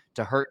to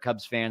hurt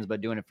Cubs fans,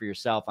 but doing it for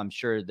yourself, I'm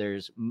sure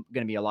there's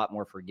going to be a lot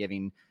more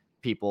forgiving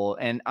people.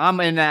 And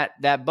I'm in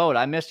that boat.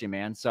 I missed you,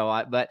 man.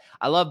 But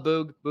I love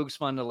Boog. Boog's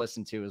fun to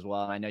listen to as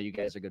well. And I know you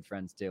guys are good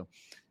friends too.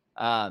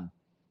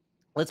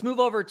 Let's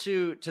move over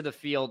to the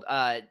field.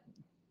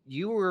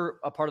 You were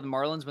a part of the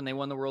Marlins when they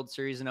won the World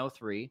Series in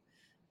 2003,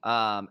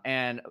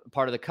 and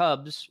part of the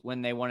Cubs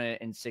when they won it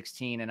in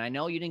 2016. And I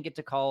know you didn't get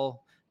to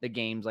call the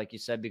games, like you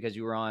said, because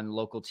you were on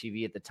local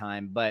TV at the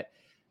time. But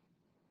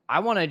I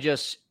want to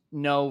just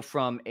know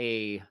from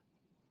in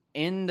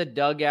the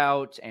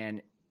dugout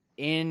and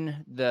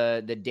in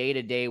the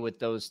day-to-day with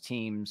those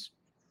teams,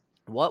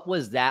 what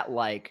was that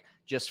like,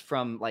 just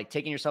from like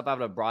taking yourself out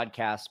of a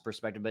broadcast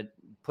perspective, but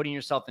putting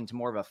yourself into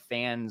more of a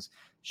fan's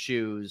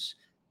shoes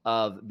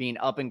of being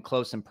up and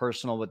close and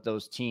personal with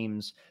those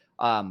teams.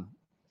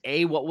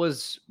 A, what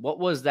was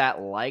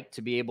that like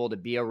to be able to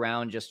be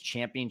around just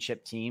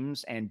championship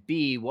teams? And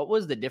B, what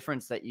was the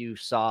difference that you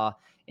saw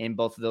in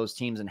both of those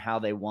teams and how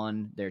they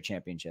won their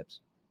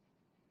championships?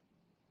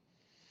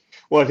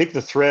 Well, I think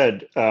the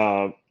thread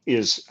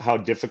is how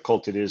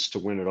difficult it is to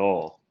win it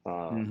all.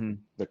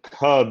 The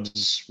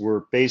Cubs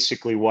were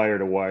basically wire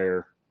to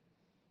wire,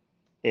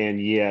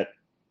 and yet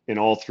in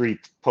all three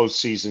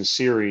postseason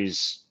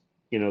series,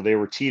 they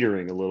were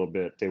teetering a little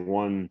bit. They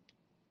won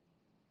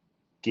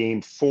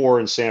Game 4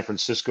 in San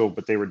Francisco,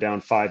 but they were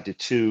down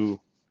 5-2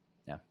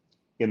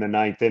 in the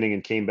ninth inning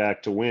and came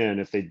back to win.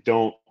 If they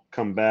don't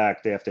come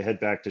back, they have to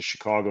head back to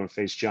Chicago and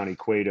face Johnny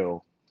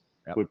Cueto,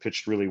 who had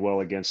pitched really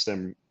well against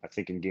them, I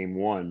think, in Game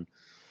 1.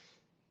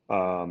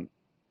 And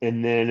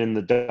then in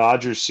the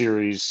Dodgers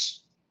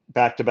series,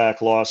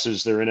 back-to-back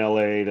losses. They're in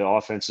LA. The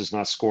offense is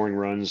not scoring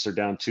runs. They're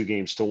down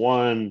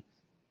 2-1.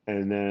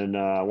 And then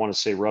I want to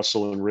say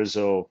Russell and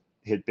Rizzo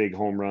hit big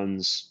home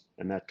runs,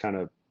 and that kind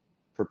of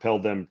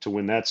propelled them to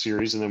win that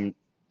series. And then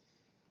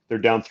they're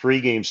down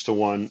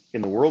 3-1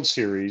 in the World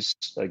Series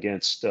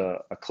against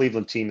a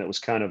Cleveland team that was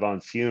kind of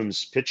on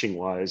fumes pitching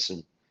wise.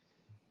 And,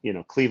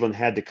 Cleveland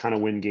had to kind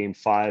of win Game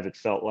 5, it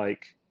felt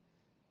like,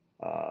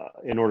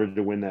 in order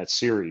to win that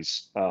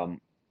series.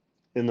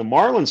 In the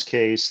Marlins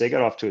case, they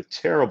got off to a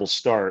terrible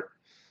start.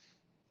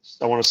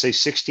 I want to say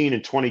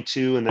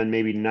 16-22 and then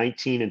maybe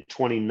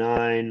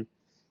 19-29.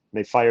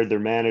 They fired their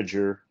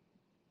manager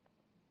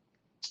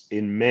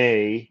in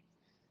May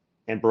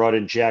and brought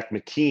in Jack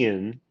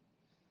McKeon.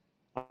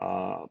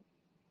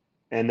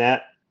 And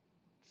that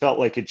felt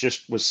like it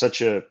just was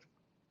such a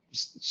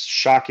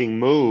shocking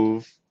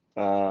move.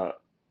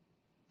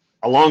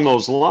 Along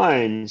those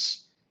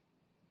lines,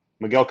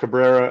 Miguel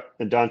Cabrera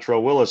and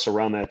Dontrell Willis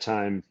around that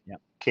time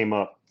came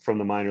up from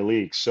the minor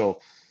leagues. So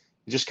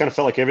it just kind of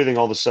felt like everything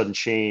all of a sudden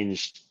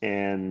changed,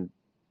 and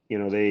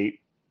they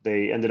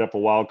ended up a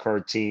wild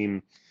card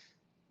team.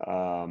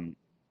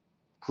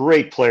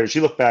 Great players.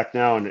 You look back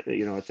now, and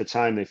at the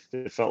time they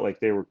felt like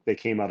they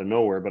came out of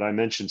nowhere. But I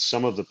mentioned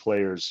some of the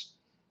players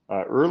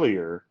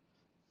earlier.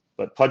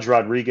 But Pudge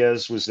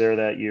Rodriguez was there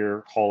that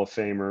year, Hall of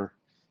Famer.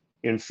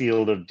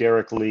 Infield of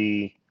Derek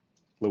Lee,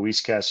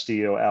 Luis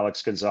Castillo,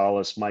 Alex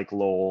Gonzalez, Mike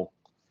Lowell.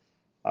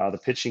 The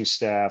pitching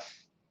staff,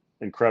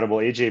 incredible.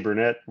 AJ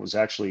Burnett was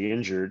actually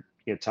injured.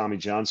 He had Tommy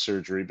John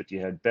surgery, but you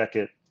had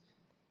Beckett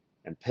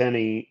and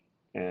Penny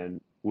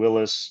and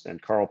Willis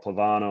and Carl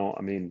Pavano.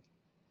 I mean,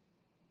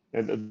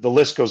 the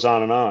list goes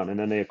on. And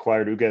then they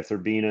acquired Ugueth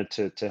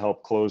Urbina to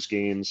help close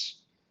games.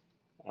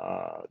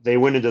 They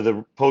went into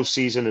the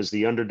postseason as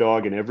the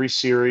underdog in every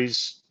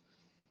series.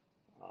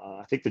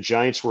 I think the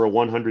Giants were a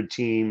 100-win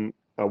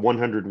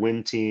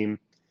team,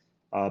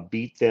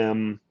 beat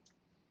them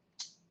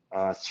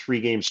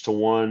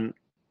 3-1.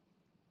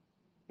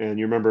 And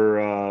you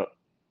remember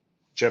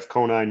Jeff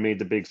Conine made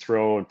the big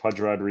throw and Pudge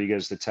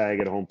Rodriguez the tag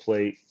at home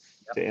plate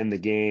to end the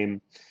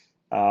game.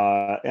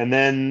 And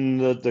then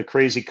the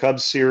crazy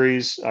Cubs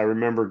series, I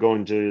remember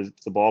going to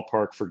the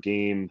ballpark for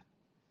Game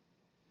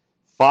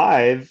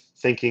 5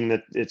 thinking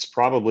that it's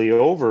probably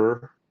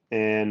over,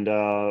 and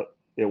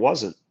it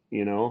wasn't.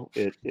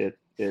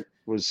 It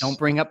was. Don't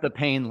bring up the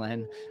pain,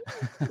 Len.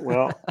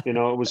 Well, it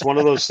was one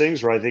of those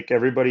things where I think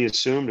everybody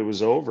assumed it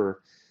was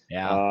over.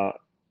 Yeah.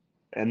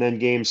 And then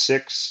Game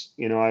 6,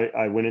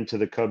 I went into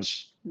the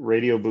Cubs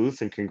radio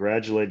booth and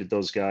congratulated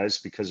those guys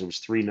because it was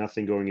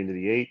 3-0 going into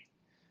the 8th.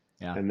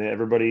 Yeah. And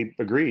everybody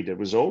agreed it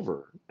was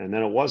over, and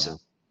then it wasn't.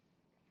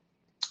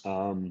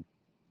 Yeah.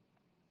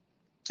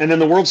 And then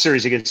the World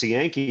Series against the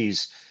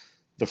Yankees,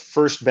 the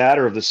first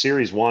batter of the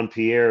series, Juan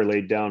Pierre,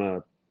 laid down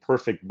a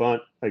perfect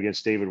bunt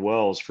against David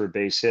Wells for a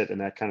base hit, and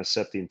that kind of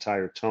set the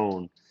entire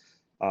tone.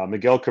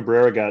 Miguel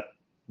Cabrera got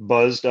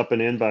buzzed up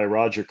and in by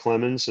Roger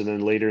Clemens, and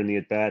then later in the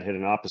at-bat hit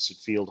an opposite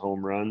field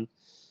home run.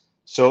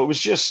 So it was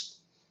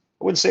just,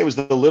 I wouldn't say it was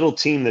the little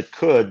team that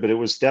could, but it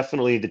was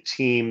definitely the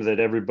team that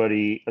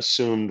everybody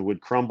assumed would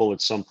crumble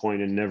at some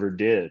point and never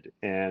did.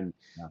 And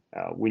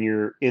when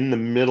you're in the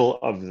middle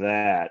of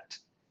that,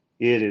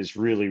 it is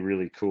really,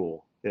 really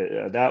cool.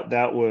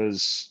 That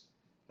was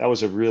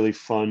a really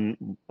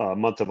fun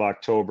month of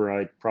October.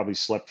 I probably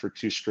slept for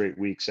 2 straight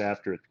weeks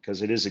after it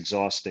because it is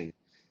exhausting.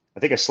 I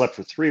think I slept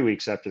for 3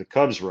 weeks after the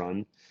Cubs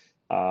run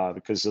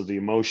because of the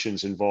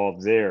emotions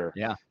involved there.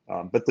 Yeah.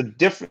 But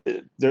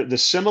the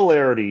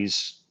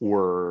similarities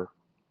were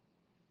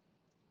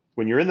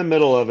when you're in the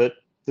middle of it,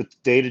 the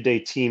day-to-day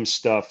team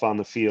stuff on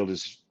the field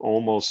is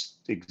almost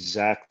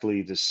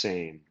exactly the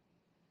same.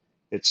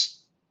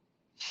 It's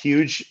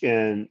huge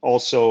and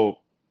also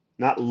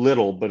not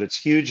little, but it's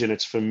huge and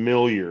it's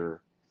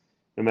familiar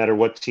no matter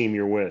what team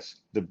you're with.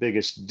 The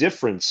biggest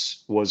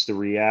difference was the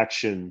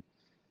reaction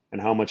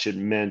and how much it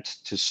meant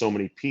to so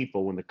many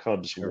people when the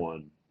Cubs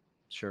won.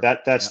 Sure.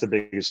 That's the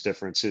biggest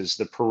difference is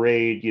the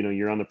parade.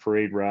 You're on the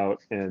parade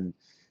route and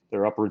there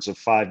are upwards of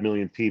 5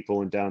 million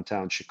people in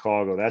downtown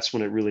Chicago. That's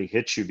when it really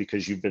hits you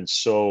because you've been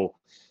so,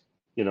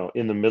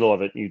 in the middle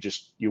of it, and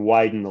you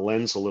widen the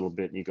lens a little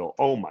bit and you go,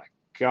 oh my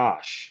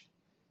gosh,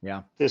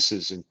 Yeah. This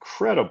is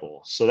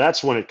incredible. So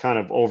that's when it kind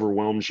of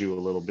overwhelms you a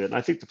little bit. And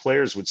I think the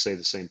players would say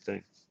the same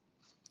thing.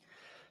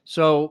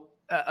 So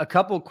a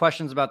couple of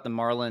questions about the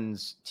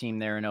Marlins team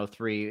there in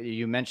 03.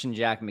 You mentioned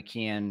Jack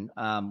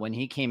McKeon. When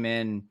he came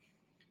in,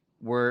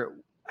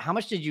 how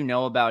much did you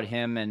know about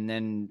him? And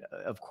then,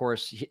 of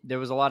course, there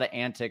was a lot of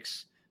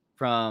antics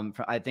from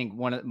I think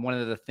one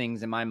of the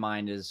things in my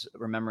mind is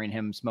remembering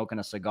him smoking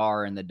a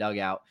cigar in the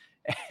dugout.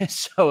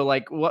 So,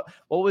 like, what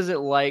was it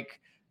like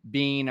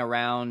being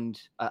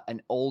around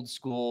an old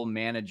school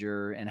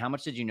manager, and how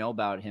much did you know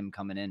about him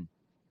coming in?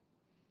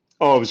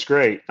 Oh, it was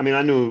great. I mean,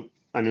 I knew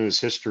his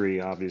history,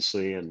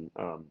 obviously, and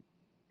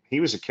he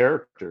was a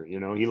character. He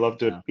loved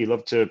to Yeah. he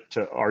loved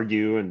to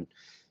argue and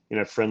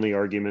have friendly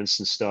arguments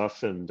and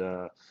stuff. And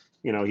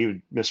he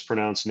would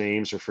mispronounce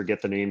names or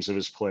forget the names of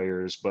his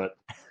players. But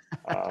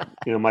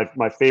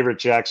my favorite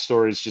Jack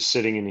story is just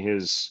sitting in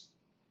his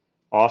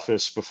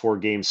office before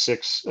Game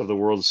 6 of the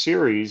World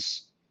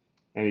Series,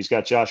 and he's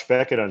got Josh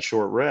Beckett on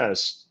short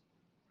rest.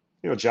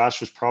 Josh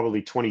was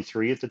probably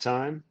 23 at the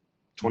time,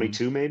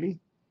 22 maybe.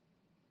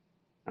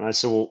 And I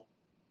said, well,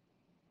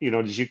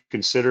 did you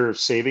consider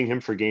saving him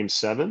for Game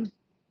 7?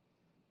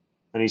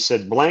 And he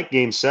said, blank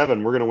Game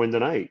 7, we're going to win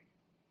tonight.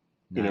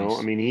 Nice.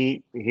 I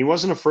mean, he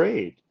wasn't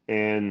afraid.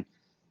 And,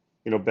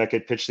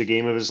 Beckett pitched the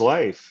game of his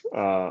life.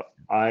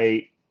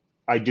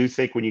 I do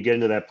think when you get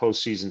into that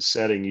postseason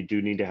setting, you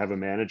do need to have a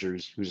manager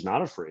who's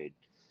not afraid.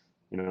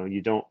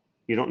 You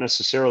don't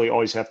necessarily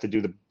always have to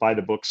do the by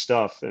the book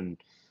stuff. And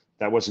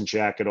that wasn't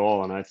Jack at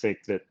all. And I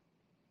think that,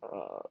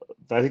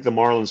 I think the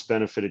Marlins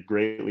benefited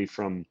greatly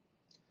from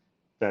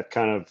that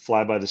kind of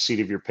fly by the seat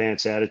of your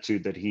pants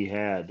attitude that he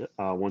had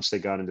once they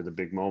got into the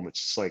big moments.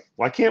 It's like,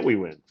 why can't we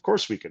win? Of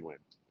course we can win.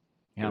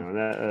 Yeah. And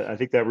I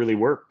think that really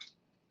worked.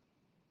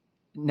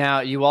 Now,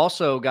 you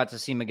also got to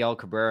see Miguel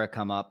Cabrera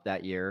come up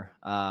that year,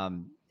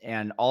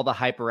 and all the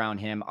hype around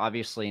him.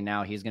 Obviously,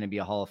 now he's going to be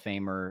a Hall of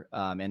Famer,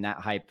 and that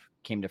hype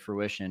came to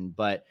fruition.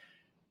 But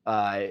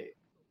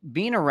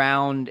being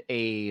around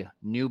a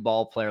new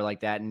ball player like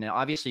that, and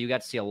obviously you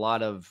got to see a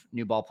lot of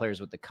new ball players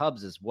with the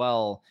Cubs as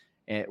well,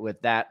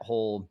 with that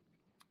whole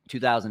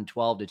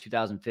 2012 to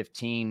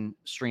 2015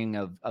 string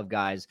of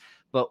guys.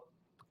 But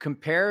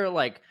compare,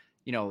 like,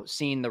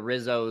 seeing the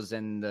Rizzos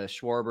and the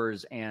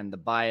Schwarbers and the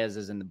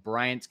Baezes and the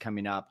Bryants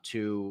coming up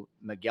to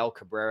Miguel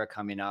Cabrera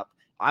coming up.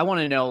 I want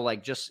to know,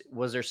 like, just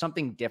was there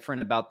something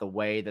different about the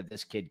way that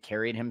this kid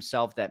carried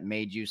himself that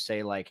made you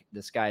say, like,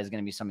 this guy is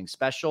going to be something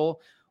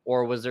special?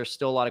 Or was there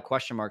still a lot of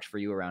question marks for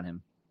you around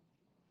him?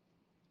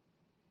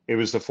 It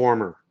was the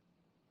former.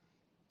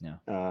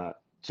 Yeah.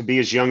 To be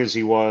as young as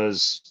he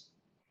was,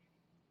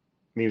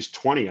 I mean, he was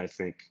 20, I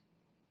think.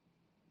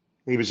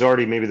 He was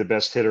already maybe the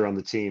best hitter on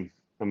the team.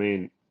 I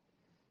mean,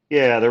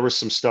 yeah, there was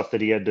some stuff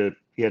that he had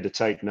to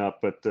tighten up,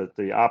 but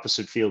the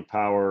opposite field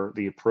power,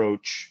 the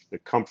approach, the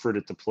comfort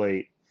at the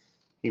plate,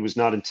 he was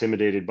not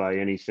intimidated by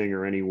anything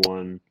or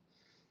anyone.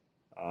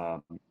 I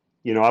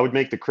would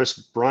make the Chris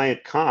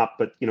Bryant comp,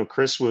 but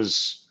Chris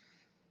was,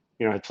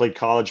 had played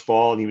college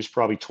ball, and he was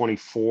probably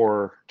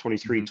 24,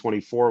 23,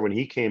 24 when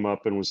he came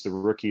up and was the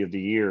rookie of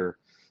the year,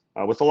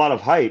 with a lot of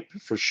hype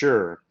for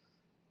sure.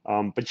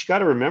 But you got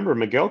to remember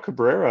Miguel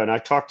Cabrera, and I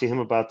talked to him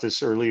about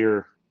this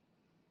earlier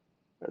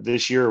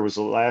this year. Was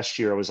the last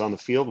year I was on the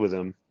field with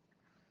him,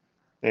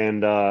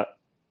 and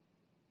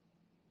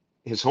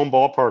his home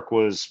ballpark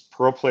was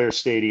Pearl Player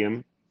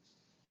Stadium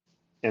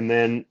and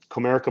then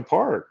Comerica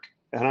Park.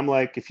 And I'm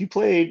like, if you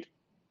played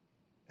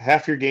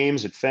half your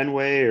games at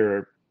Fenway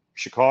or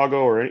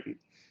Chicago or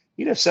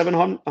you'd have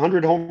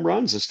 700 home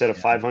runs instead of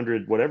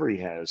 500, whatever he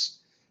has.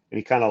 And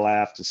he kind of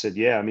laughed and said,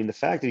 yeah, I mean, the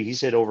fact that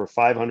he's hit over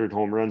 500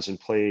 home runs and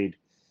played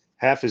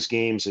half his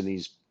games in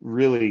these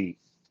really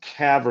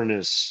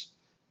cavernous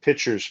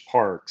pitchers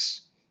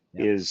parks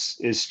is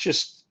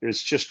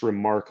just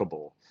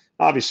remarkable.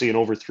 Obviously an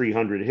over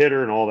 300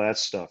 hitter and all that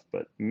stuff,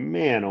 but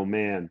man, oh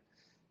man.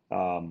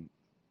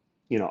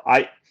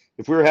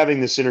 If we were having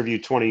this interview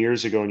 20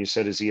 years ago and you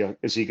said, is he going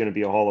to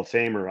be a Hall of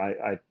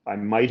Famer? I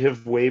might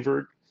have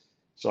wavered.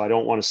 So I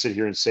don't want to sit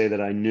here and say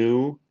that I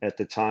knew at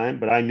the time,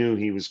 but I knew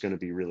he was going to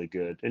be really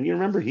good. And you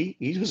remember he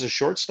was a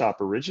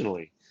shortstop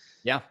originally.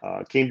 Yeah.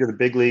 Came to the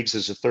big leagues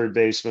as a third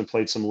baseman,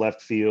 played some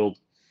left field,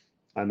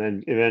 and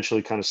then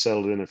eventually kind of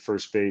settled in at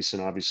first base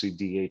and obviously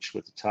DH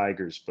with the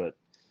Tigers. But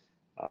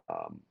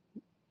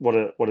what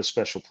a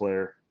special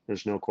player.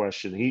 There's no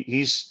question.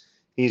 He's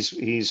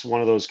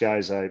one of those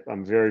guys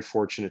I'm very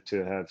fortunate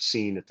to have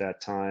seen at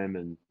that time.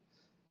 And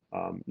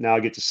now I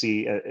get to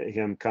see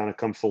him kind of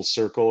come full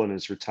circle in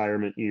his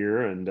retirement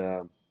year.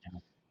 And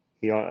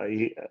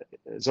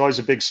it's always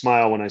a big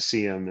smile when I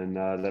see him, and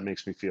that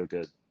makes me feel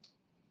good.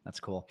 That's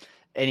cool.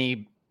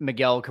 Any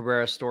Miguel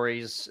Cabrera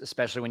stories,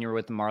 especially when you were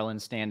with the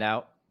Marlins, stand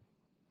out?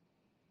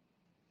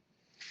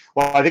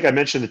 Well, I think I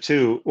mentioned the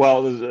two.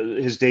 Well,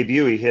 his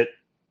debut, he hit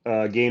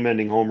a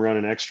game-ending home run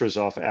in extras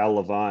off Al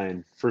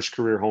Levine. First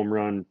career home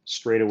run,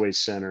 straightaway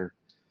center.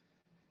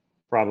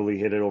 Probably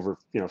hit it over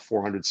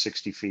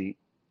 460 feet,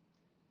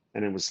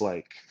 and it was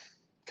like,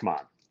 come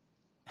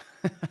on.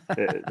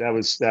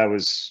 That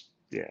was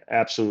yeah,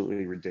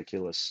 absolutely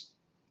ridiculous.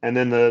 And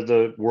then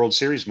the World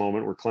Series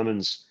moment where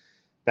Clemens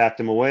backed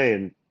him away,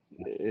 and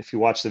if you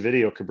watch the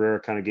video, Cabrera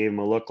kind of gave him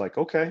a look like,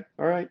 okay,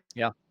 all right,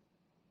 Yeah.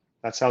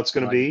 that's how it's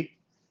going to Like, be.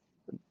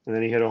 And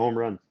then he hit a home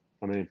run.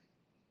 I mean,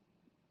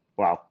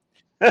 wow.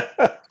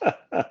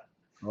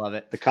 love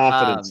it. The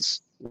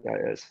confidence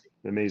is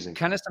amazing.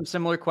 Kind of some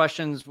similar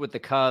questions with the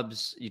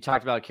Cubs. You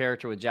talked about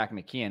character with Jack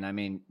McKeon. I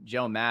mean,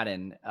 Joe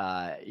Madden,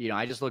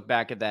 I just look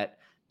back at that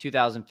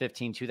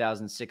 2015,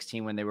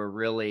 2016 when they were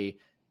really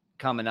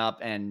coming up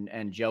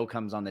and Joe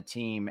comes on the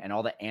team and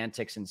all the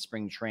antics in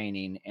spring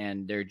training.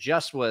 And there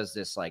just was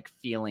this like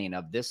feeling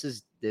of this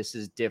is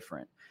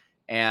different.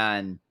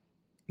 And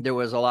there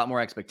was a lot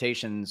more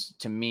expectations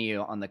to me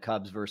on the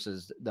Cubs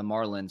versus the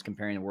Marlins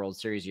comparing the World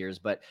Series years.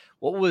 But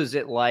what was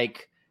it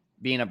like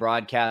being a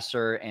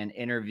broadcaster and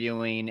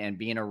interviewing and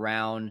being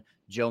around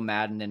Joe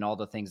Madden and all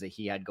the things that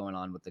he had going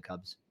on with the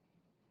Cubs?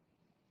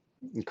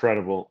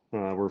 Incredible.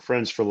 We're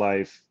friends for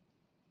life.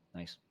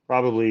 Nice.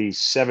 Probably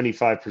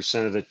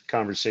 75% of the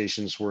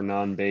conversations were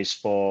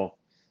non-baseball.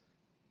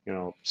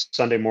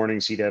 Sunday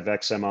mornings he'd have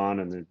XM on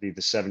and there'd be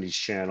the 70s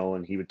channel,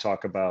 and he would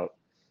talk about,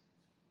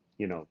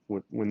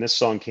 when this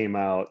song came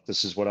out,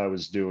 this is what I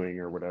was doing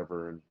or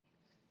whatever. And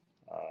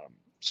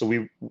so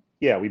we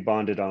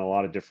bonded on a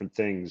lot of different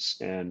things.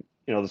 And,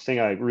 the thing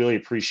I really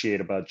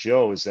appreciate about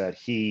Joe is that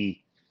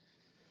we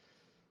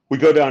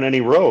go down any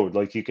road,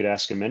 like you could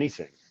ask him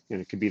anything, and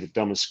it could be the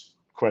dumbest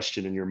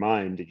question in your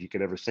mind that you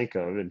could ever think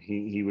of. And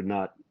he would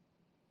not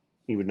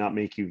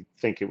make you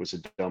think it was a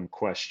dumb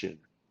question.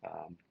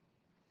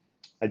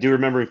 I do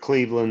remember in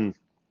Cleveland,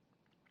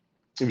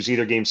 it was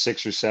either game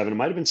 6 or 7. It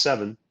might've been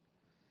 7.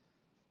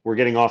 We're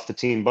getting off the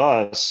team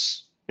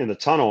bus in the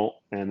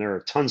tunnel, and there are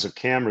tons of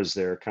cameras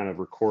there kind of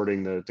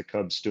recording the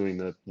Cubs doing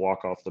the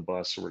walk off the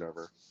bus or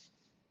whatever.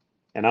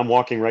 And I'm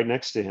walking right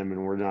next to him,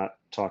 and we're not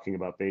talking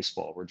about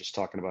baseball. We're just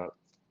talking about,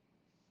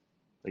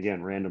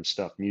 again, random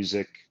stuff,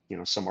 music,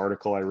 some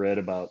article I read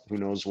about who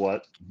knows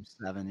what.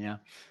 7, yeah.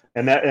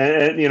 And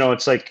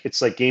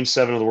it's like game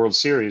 7 of the World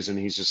Series. And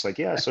he's just like,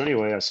 yeah. So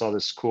anyway, I saw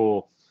this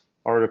cool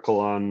article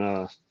on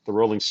the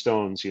Rolling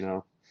Stones,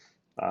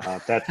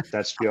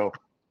 that's Joe.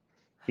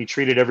 He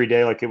treated every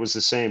day like it was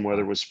the same,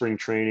 whether it was spring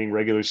training,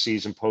 regular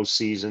season,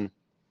 postseason.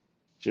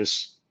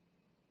 Just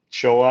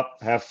show up,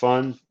 have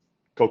fun,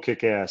 go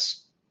kick ass.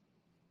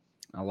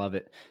 I love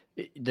it.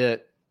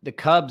 The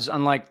Cubs,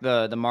 unlike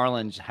the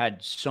Marlins,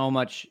 had so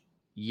much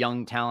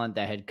young talent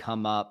that had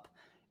come up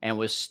and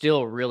was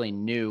still really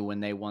new when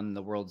they won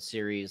the World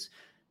Series.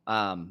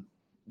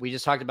 We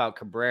just talked about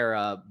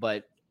Cabrera,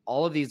 but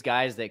all of these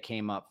guys that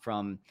came up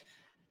from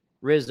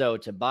Rizzo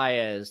to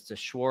Baez to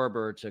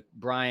Schwarber to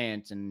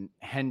Bryant and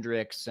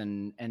Hendricks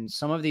and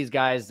some of these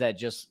guys that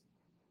just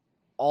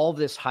all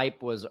this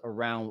hype was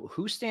around.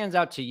 Who stands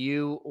out to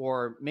you?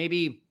 Or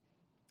maybe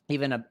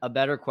even a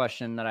better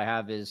question that I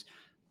have is,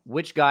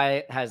 which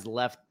guy has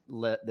left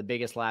the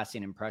biggest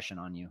lasting impression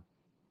on you?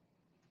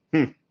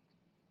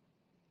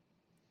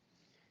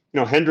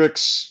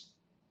 Hendricks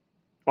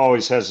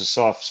always has a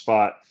soft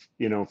spot,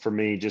 for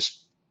me.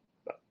 Just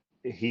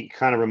he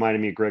kind of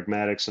reminded me of Greg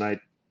Maddux, and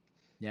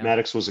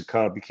Maddux was a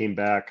Cub. He came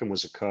back and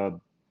was a Cub.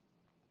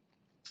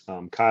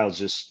 Kyle's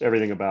just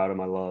everything about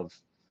him I love,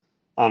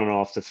 on and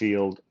off the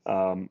field.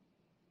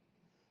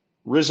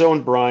 Rizzo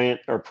and Bryant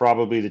are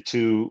probably the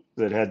two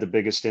that had the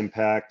biggest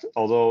impact.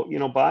 Although,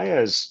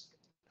 Baez,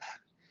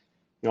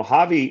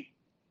 Javi,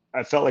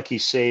 I felt like he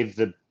saved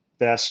the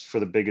best for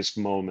the biggest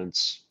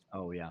moments.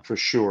 Oh yeah, for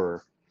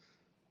sure.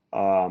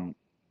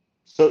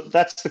 So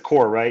that's the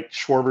core, right?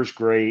 Schwarber's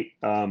great.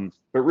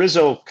 But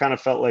Rizzo kind of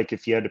felt like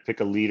if you had to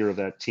pick a leader of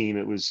that team,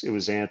 it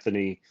was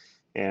Anthony.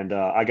 And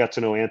I got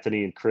to know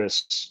Anthony and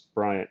Chris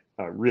Bryant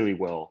really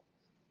well.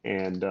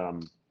 And,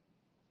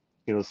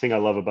 the thing I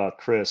love about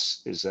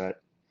Chris is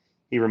that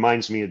he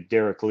reminds me of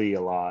Derek Lee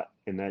a lot,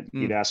 in that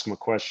you'd ask him a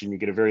question, you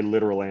get a very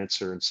literal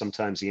answer. And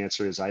sometimes the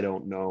answer is, I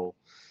don't know.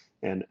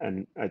 And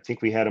I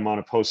think we had him on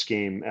a post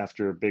game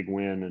after a big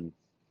win, and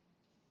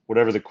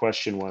whatever the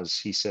question was,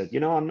 he said,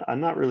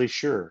 I'm not really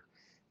sure.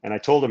 And I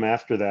told him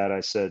after that, I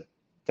said,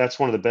 that's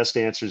one of the best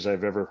answers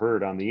I've ever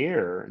heard on the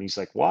air. And he's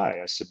like,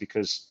 why? I said,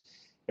 because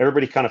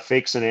everybody kind of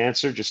fakes an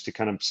answer just to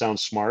kind of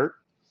sound smart.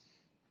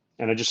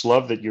 And I just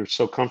love that you're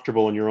so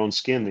comfortable in your own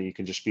skin that you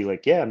can just be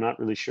like, yeah, I'm not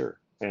really sure.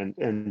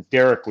 And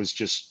Derek was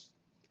just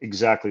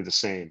exactly the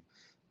same.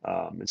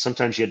 And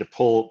sometimes you had to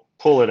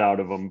pull it out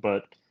of him.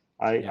 But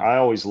I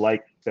always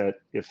liked that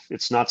if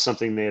it's not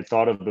something they had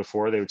thought of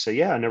before, they would say,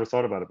 yeah, I never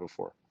thought about it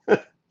before.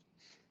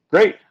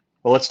 Great.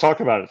 Well, let's talk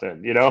about it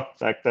then.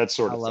 That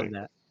sort of thing. I love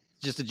that.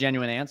 Just a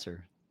genuine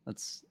answer.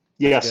 That's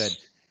yes. Good.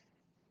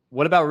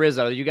 What about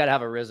Rizzo? You got to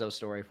have a Rizzo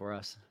story for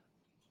us.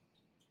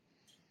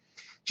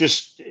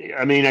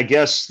 I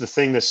guess the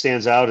thing that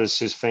stands out is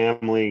his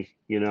family,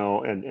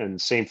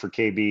 and same for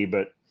KB,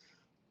 but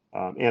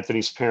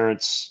Anthony's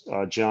parents,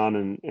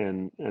 John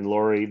and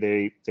Lori,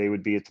 they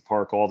would be at the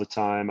park all the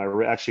time.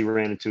 I actually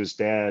ran into his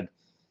dad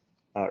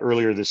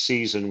earlier this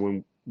season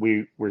when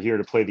we were here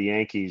to play the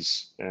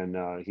Yankees, and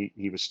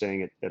he was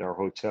staying at our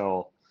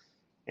hotel,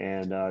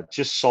 and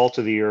just salt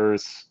of the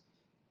earth,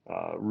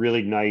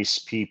 really nice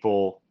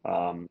people.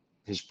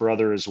 His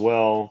brother as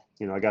well.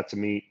 I got to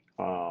meet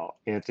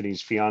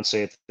Anthony's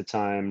fiance at the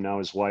time, now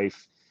his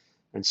wife,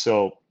 and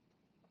so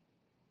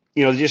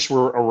they just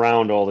were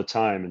around all the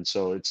time. And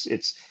so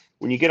it's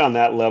when you get on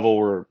that level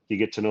where you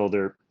get to know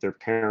their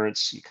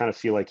parents, you kind of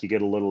feel like you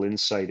get a little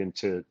insight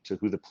into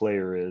who the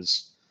player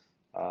is.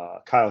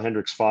 Kyle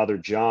Hendricks' father,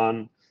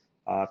 John,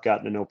 I've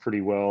gotten to know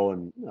pretty well,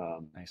 and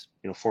Nice.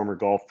 former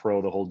golf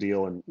pro, the whole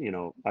deal. And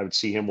I would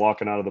see him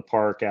walking out of the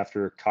park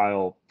after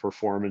Kyle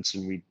performance,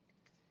 and we'd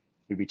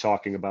be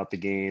talking about the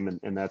game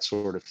and that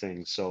sort of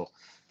thing. So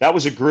that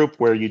was a group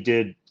where you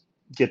did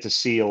get to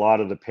see a lot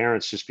of the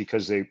parents, just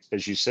because they,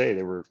 as you say,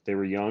 they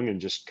were young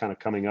and just kind of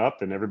coming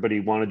up, and everybody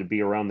wanted to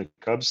be around the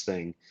Cubs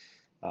thing.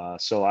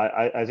 So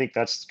I think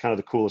that's kind of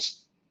the coolest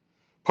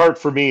part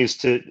for me, is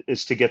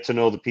to get to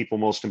know the people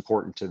most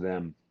important to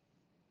them,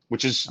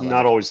 which is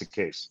not always the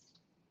case.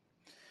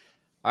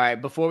 All right.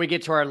 Before we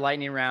get to our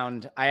lightning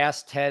round, I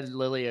asked Ted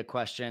Lilly a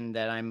question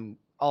that I'm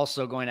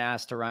also going to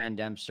ask to Ryan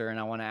Dempster, and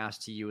I want to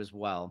ask to you as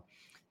well.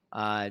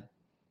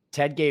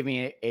 Ted gave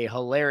me a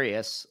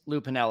hilarious Lou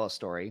Piniella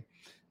story.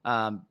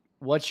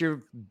 What's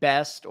your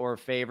best or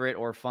favorite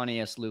or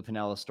funniest Lou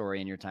Piniella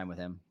story in your time with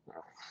him?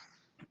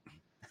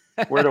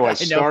 Where do I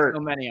start? I know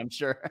so many, I'm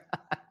sure.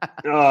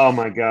 Oh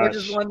my gosh. Or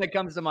just one that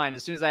comes to mind.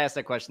 As soon as I ask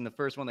that question, the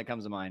first one that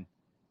comes to mind.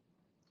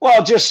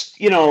 Well, just,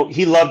 he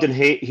loved and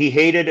he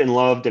hated and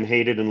loved and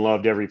hated and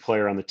loved every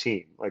player on the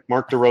team. Like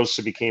Mark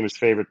DeRosa became his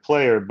favorite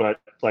player, but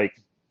like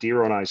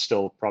Dero and I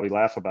still probably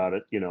laugh about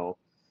it.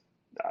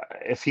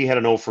 If he had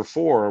an 0 for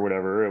 4 or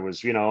whatever, it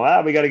was, we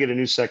got to get a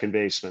new second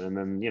baseman.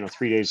 And then,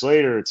 3 days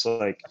later, it's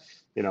like,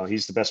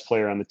 he's the best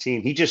player on the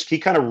team. He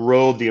kind of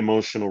rode the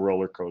emotional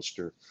roller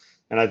coaster.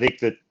 And I think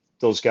that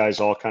those guys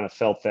all kind of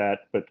felt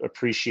that, but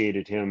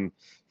appreciated him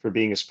for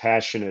being as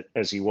passionate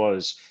as he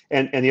was.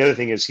 And the other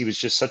thing is, he was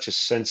just such a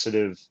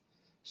sensitive,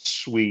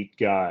 sweet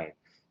guy.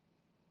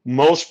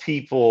 Most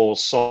people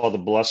saw the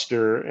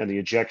bluster and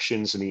the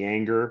ejections and the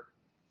anger.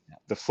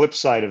 The flip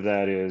side of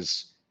that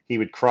is he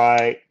would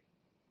cry,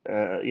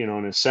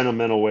 in a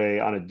sentimental way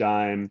on a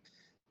dime.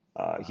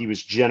 He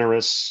was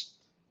generous,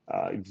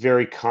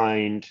 very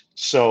kind.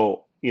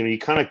 So, you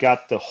kind of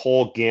got the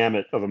whole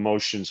gamut of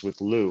emotions with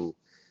Lou.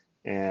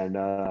 And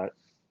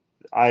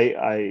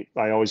I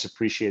always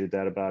appreciated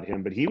that about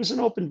him. But he was an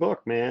open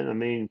book, man. I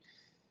mean,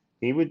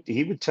 he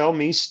would tell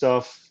me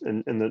stuff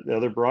and the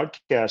other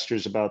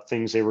broadcasters about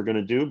things they were going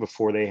to do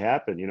before they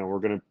happened. We're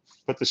going to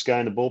put this guy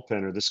in the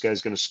bullpen, or this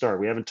guy's going to start.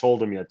 We haven't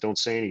told him yet. Don't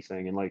say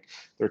anything. And like,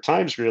 there are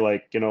times where you're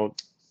like,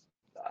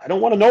 I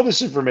don't want to know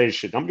this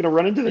information. I'm going to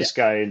run into this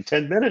guy in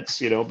 10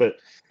 minutes,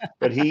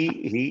 but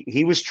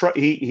he was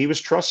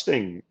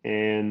trusting.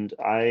 And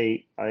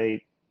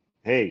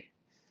hey,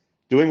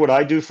 doing what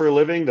I do for a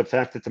living, the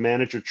fact that the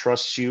manager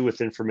trusts you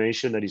with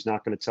information that he's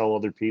not going to tell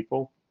other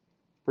people,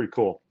 pretty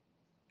cool.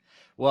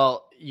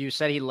 Well, you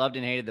said he loved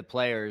and hated the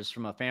players.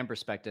 From a fan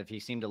perspective, he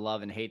seemed to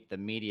love and hate the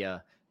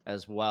media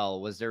as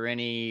well. Was there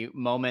any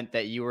moment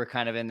that you were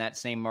kind of in that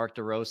same Mark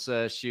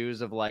DeRosa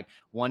shoes of like,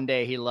 one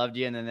day he loved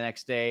you and then the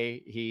next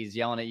day he's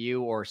yelling at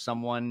you or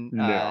someone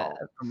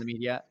from the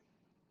media?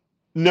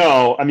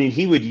 No, I mean,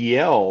 he would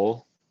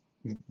yell,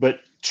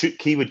 but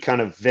he would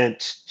kind of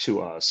vent to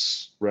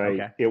us, right?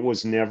 Okay. It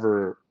was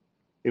never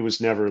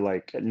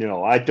like,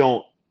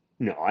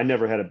 I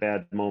never had a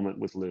bad moment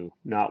with Lou,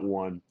 not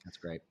one. That's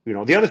great.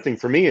 The other thing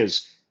for me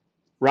is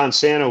Ron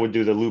Santo would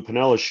do the Lou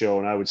Piniella show,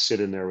 and I would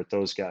sit in there with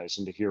those guys,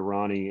 and to hear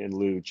Ronnie and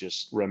Lou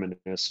just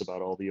reminisce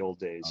about all the old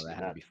days. Oh, that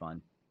had to be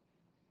fun.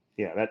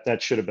 Yeah,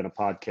 that should have been a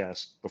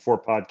podcast before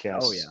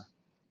podcasts. Oh yeah.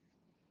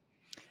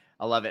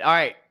 I love it. All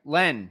right,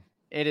 Len,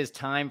 it is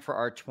time for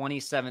our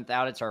 27th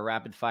out. It's our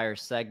rapid fire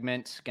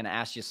segment. Going to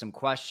ask you some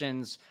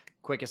questions.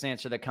 Quickest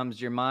answer that comes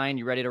to your mind.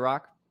 You ready to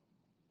rock?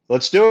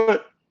 Let's do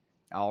it.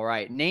 All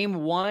right.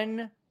 Name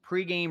one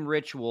pregame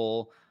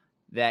ritual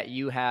that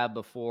you have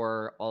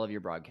before all of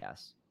your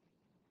broadcasts.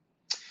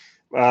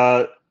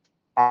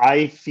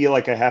 I feel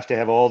like I have to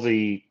have all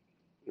the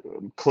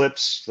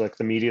clips, like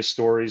the media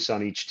stories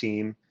on each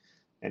team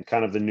and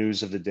kind of the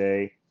news of the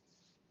day.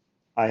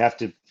 I have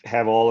to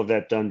have all of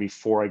that done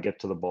before I get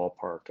to the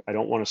ballpark. I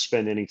don't want to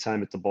spend any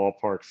time at the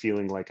ballpark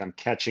feeling like I'm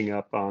catching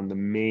up on the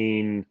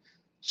main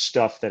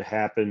stuff that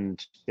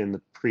happened in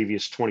the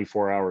previous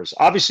 24 hours.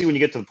 Obviously, when you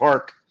get to the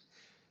park,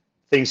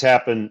 things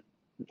happen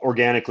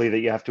organically that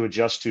you have to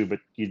adjust to, but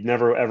you'd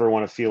never, ever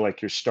want to feel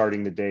like you're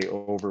starting the day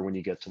over when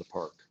you get to the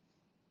park.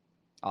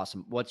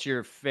 Awesome. What's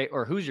your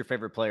who's your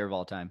favorite player of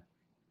all time?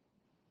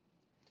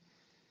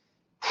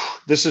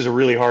 This is a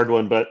really hard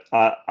one, but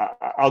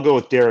I'll go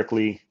with Derek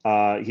Lee.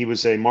 He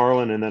was a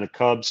Marlin and then a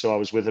Cub, so I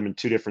was with him in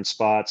two different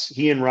spots.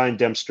 He and Ryan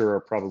Dempster are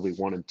probably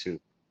 1 and 2.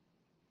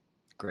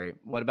 Great.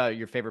 What about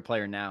your favorite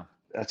player now?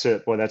 That's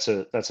it. Boy, that's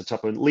a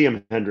tough one.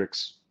 Liam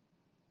Hendricks.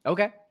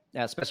 Okay.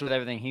 Yeah, especially with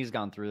everything he's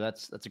gone through.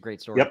 That's a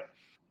great story. Yep.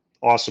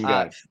 Awesome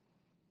guy.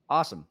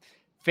 Awesome.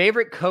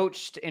 Favorite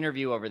coach to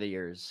interview over the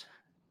years?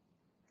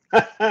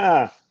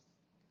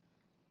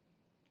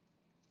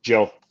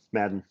 Joe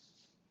Madden.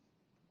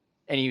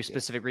 Any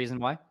specific reason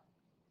why?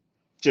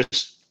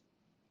 Just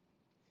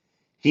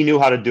he knew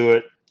how to do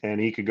it, and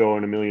he could go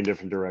in a million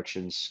different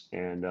directions.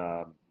 And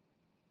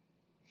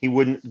he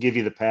wouldn't give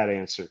you the pat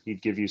answer.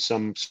 He'd give you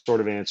some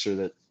sort of answer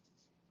that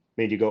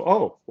made you go,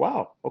 "Oh,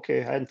 wow, okay,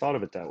 I hadn't thought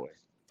of it that way."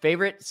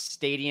 Favorite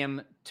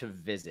stadium to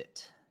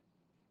visit?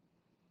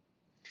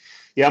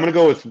 Yeah, I'm going to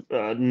go with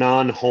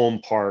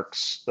non-home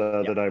parks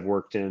that I've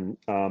worked in,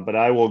 but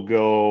I will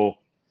go.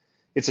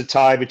 It's a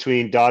tie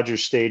between Dodger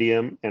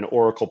Stadium and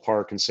Oracle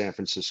Park in San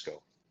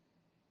Francisco.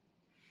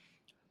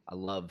 I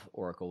love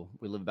Oracle.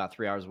 We live about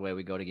 3 hours away.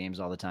 We go to games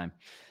all the time.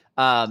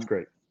 It's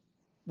great.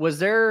 Was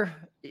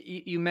there,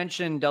 you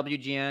mentioned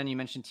WGN, you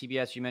mentioned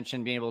TBS, you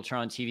mentioned being able to turn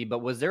on TV, but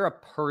was there a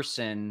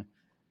person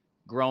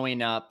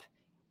growing up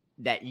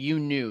that you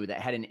knew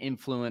that had an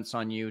influence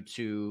on you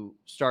to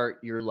start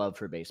your love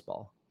for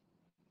baseball?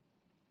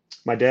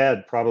 My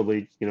dad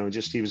probably,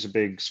 just he was a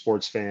big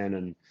sports fan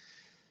and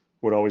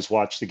would always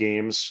watch the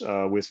games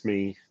with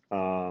me.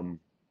 So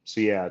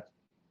yeah,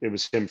 it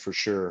was him for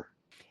sure.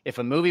 If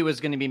a movie was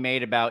going to be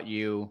made about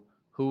you,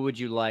 who would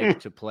you like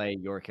to play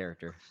your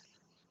character?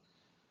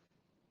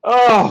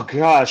 Oh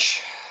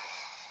gosh.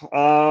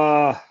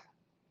 How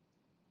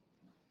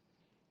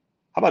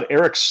about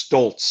Eric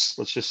Stoltz?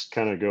 Let's just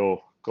kind of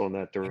go in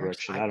that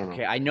direction. I don't know.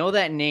 Okay, I know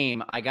that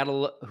name. I gotta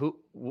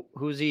look.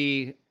 Who's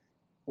he?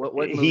 What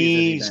movies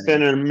He's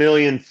been in a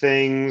million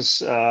things.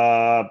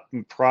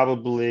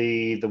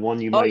 Probably the one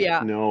you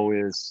might know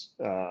is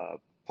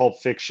Pulp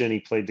Fiction. He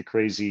played the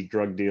crazy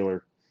drug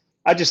dealer.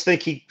 I just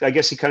think I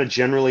guess he kind of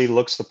generally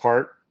looks the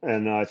part,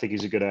 and I think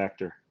he's a good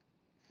actor.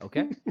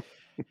 Okay.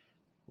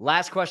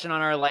 Last question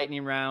on our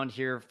lightning round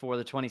here for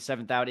the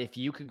 27th out. If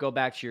you could go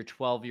back to your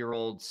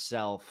 12-year-old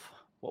self,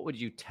 what would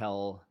you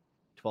tell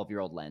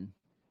 12-year-old Len?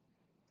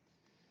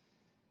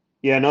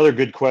 Yeah, another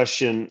good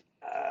question.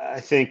 I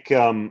think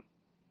I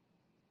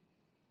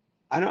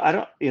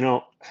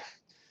don't,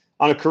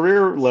 on a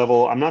career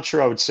level, I'm not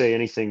sure I would say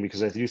anything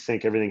because I do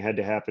think everything had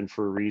to happen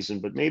for a reason,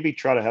 but maybe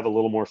try to have a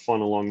little more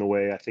fun along the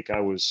way. I think I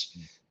was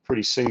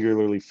pretty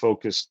singularly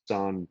focused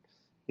on,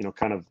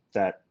 kind of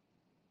that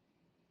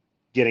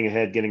getting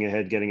ahead.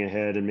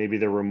 And maybe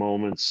there were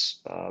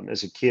moments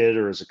as a kid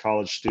or as a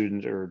college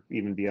student or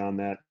even beyond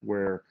that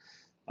where,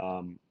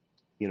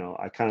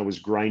 I kind of was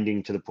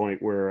grinding to the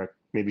point where I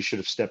maybe should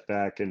have stepped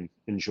back and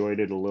enjoyed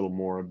it a little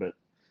more. But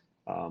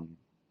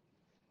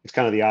it's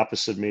kind of the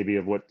opposite maybe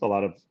of what a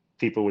lot of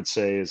people would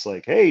say is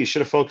like, hey, you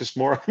should have focused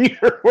more on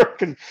your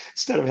work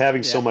instead of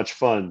having so much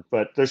fun.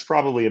 But there's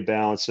probably a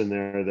balance in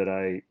there that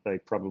I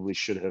probably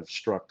should have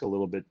struck a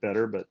little bit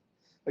better. But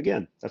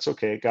again, that's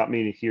okay. It got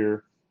me to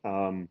here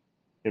in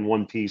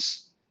one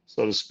piece,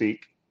 so to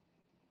speak.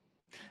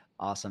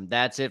 Awesome.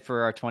 That's it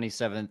for our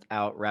 27th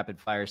out rapid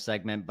fire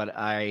segment. But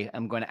I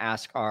am going to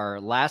ask our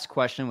last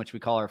question, which we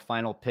call our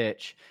final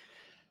pitch.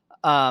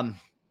 In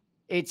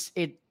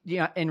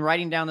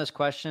writing down this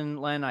question,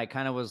 Len, I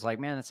kind of was like,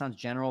 man, that sounds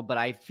general, but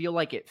I feel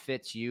like it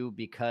fits you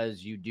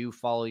because you do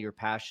follow your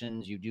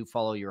passions, you do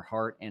follow your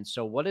heart. And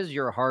so what is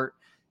your heart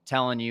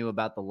telling you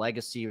about the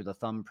legacy or the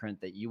thumbprint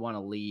that you want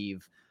to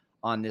leave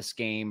on this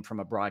game from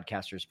a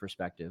broadcaster's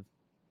perspective?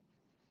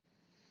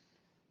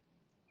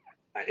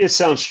 It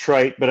sounds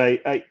trite, but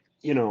I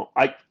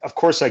of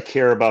course I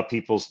care about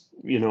people's,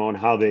 and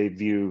how they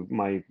view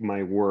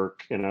my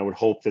work. And I would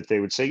hope that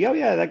they would say,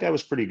 yeah, that guy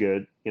was pretty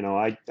good.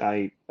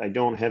 I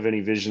don't have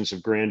any visions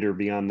of grandeur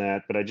beyond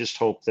that, but I just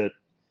hope that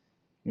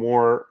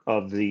more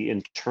of the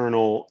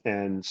internal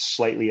and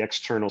slightly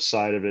external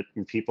side of it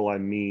and people I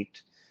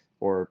meet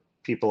or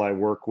people I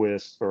work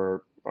with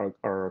or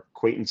are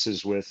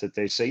acquaintances with, that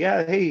they say,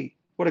 yeah, hey,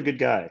 what a good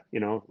guy,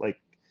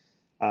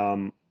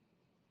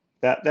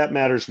 that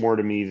matters more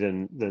to me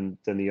than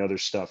the other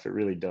stuff. It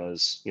really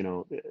does.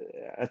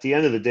 At the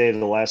end of the day,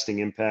 the lasting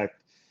impact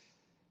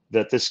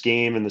that this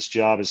game and this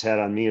job has had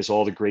on me is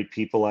all the great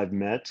people I've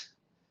met.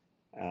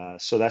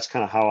 So that's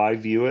kind of how I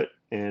view it.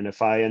 And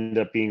if I end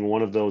up being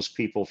one of those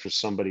people for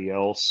somebody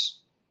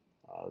else,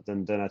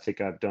 then I think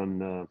I've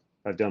done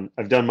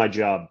my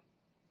job.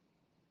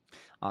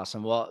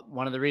 Awesome. Well,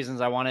 one of the reasons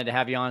I wanted to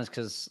have you on is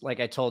because, like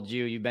I told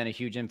you, you've been a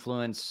huge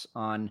influence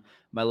on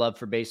my love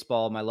for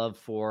baseball, my love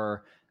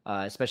for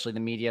especially the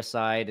media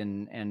side,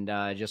 and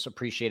just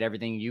appreciate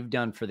everything you've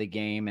done for the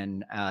game.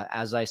 And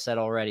as I said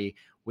already,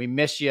 we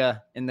miss you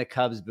in the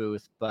Cubs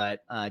booth,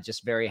 but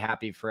just very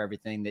happy for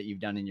everything that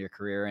you've done in your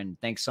career. And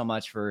thanks so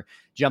much for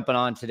jumping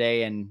on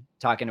today and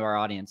talking to our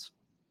audience.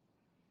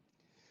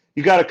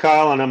 You got it,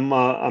 Kyle, and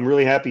I'm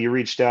really happy you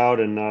reached out,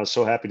 and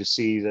so happy to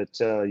see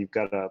that you've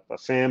got a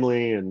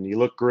family and you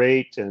look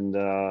great, and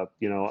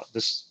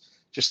this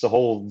just the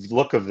whole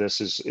look of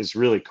this is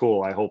really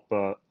cool. I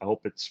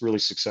hope it's really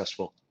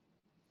successful.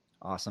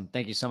 Awesome.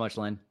 Thank you so much,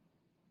 Len.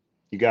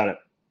 You got it.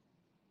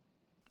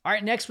 All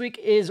right, next week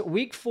is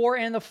week 4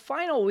 and the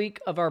final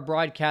week of our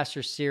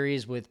broadcaster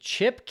series with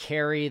Chip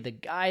Caray, the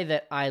guy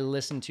that I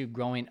listened to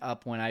growing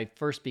up when I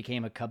first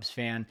became a Cubs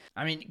fan.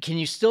 I mean, can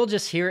you still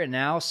just hear it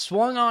now?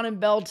 Swung on and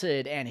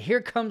belted, and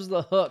here comes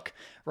the hook,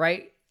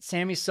 right?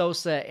 Sammy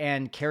Sosa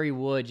and Kerry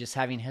Wood just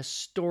having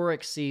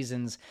historic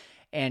seasons,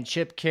 and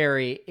Chip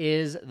Caray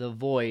is the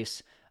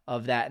voice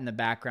of that in the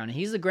background.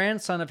 He's the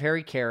grandson of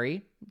Harry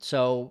Caray,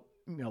 so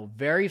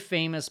very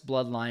famous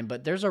bloodline,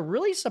 but there's a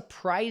really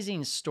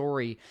surprising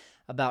story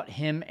about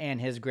him and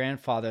his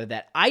grandfather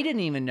that I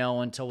didn't even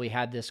know until we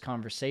had this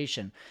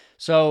conversation.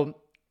 So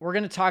we're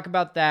going to talk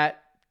about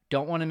that.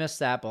 Don't want to miss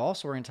that, but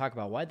also we're going to talk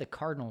about why the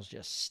Cardinals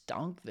just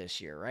stunk this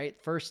year, right?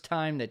 First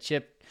time that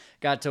Chip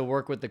got to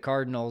work with the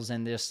Cardinals,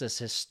 and this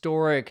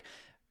historic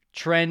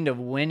trend of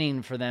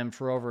winning for them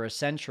for over a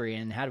century,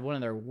 and had one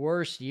of their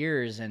worst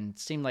years and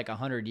seemed like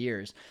 100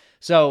 years.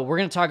 So we're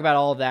going to talk about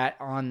all of that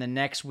on the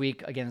next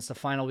week. Again, it's the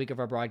final week of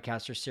our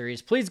broadcaster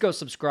series. Please go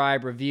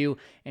subscribe, review,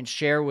 and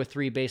share with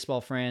 3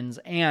 baseball friends.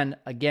 And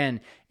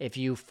again, if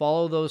you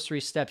follow those 3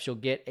 steps, you'll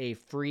get a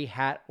free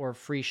hat or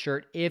free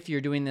shirt if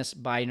you're doing this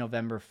by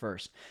November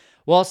 1st.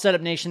 Well,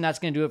 Setup Nation, that's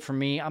going to do it for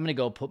me. I'm going to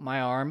go put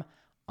my arm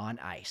on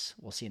ice.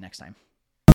 We'll see you next time.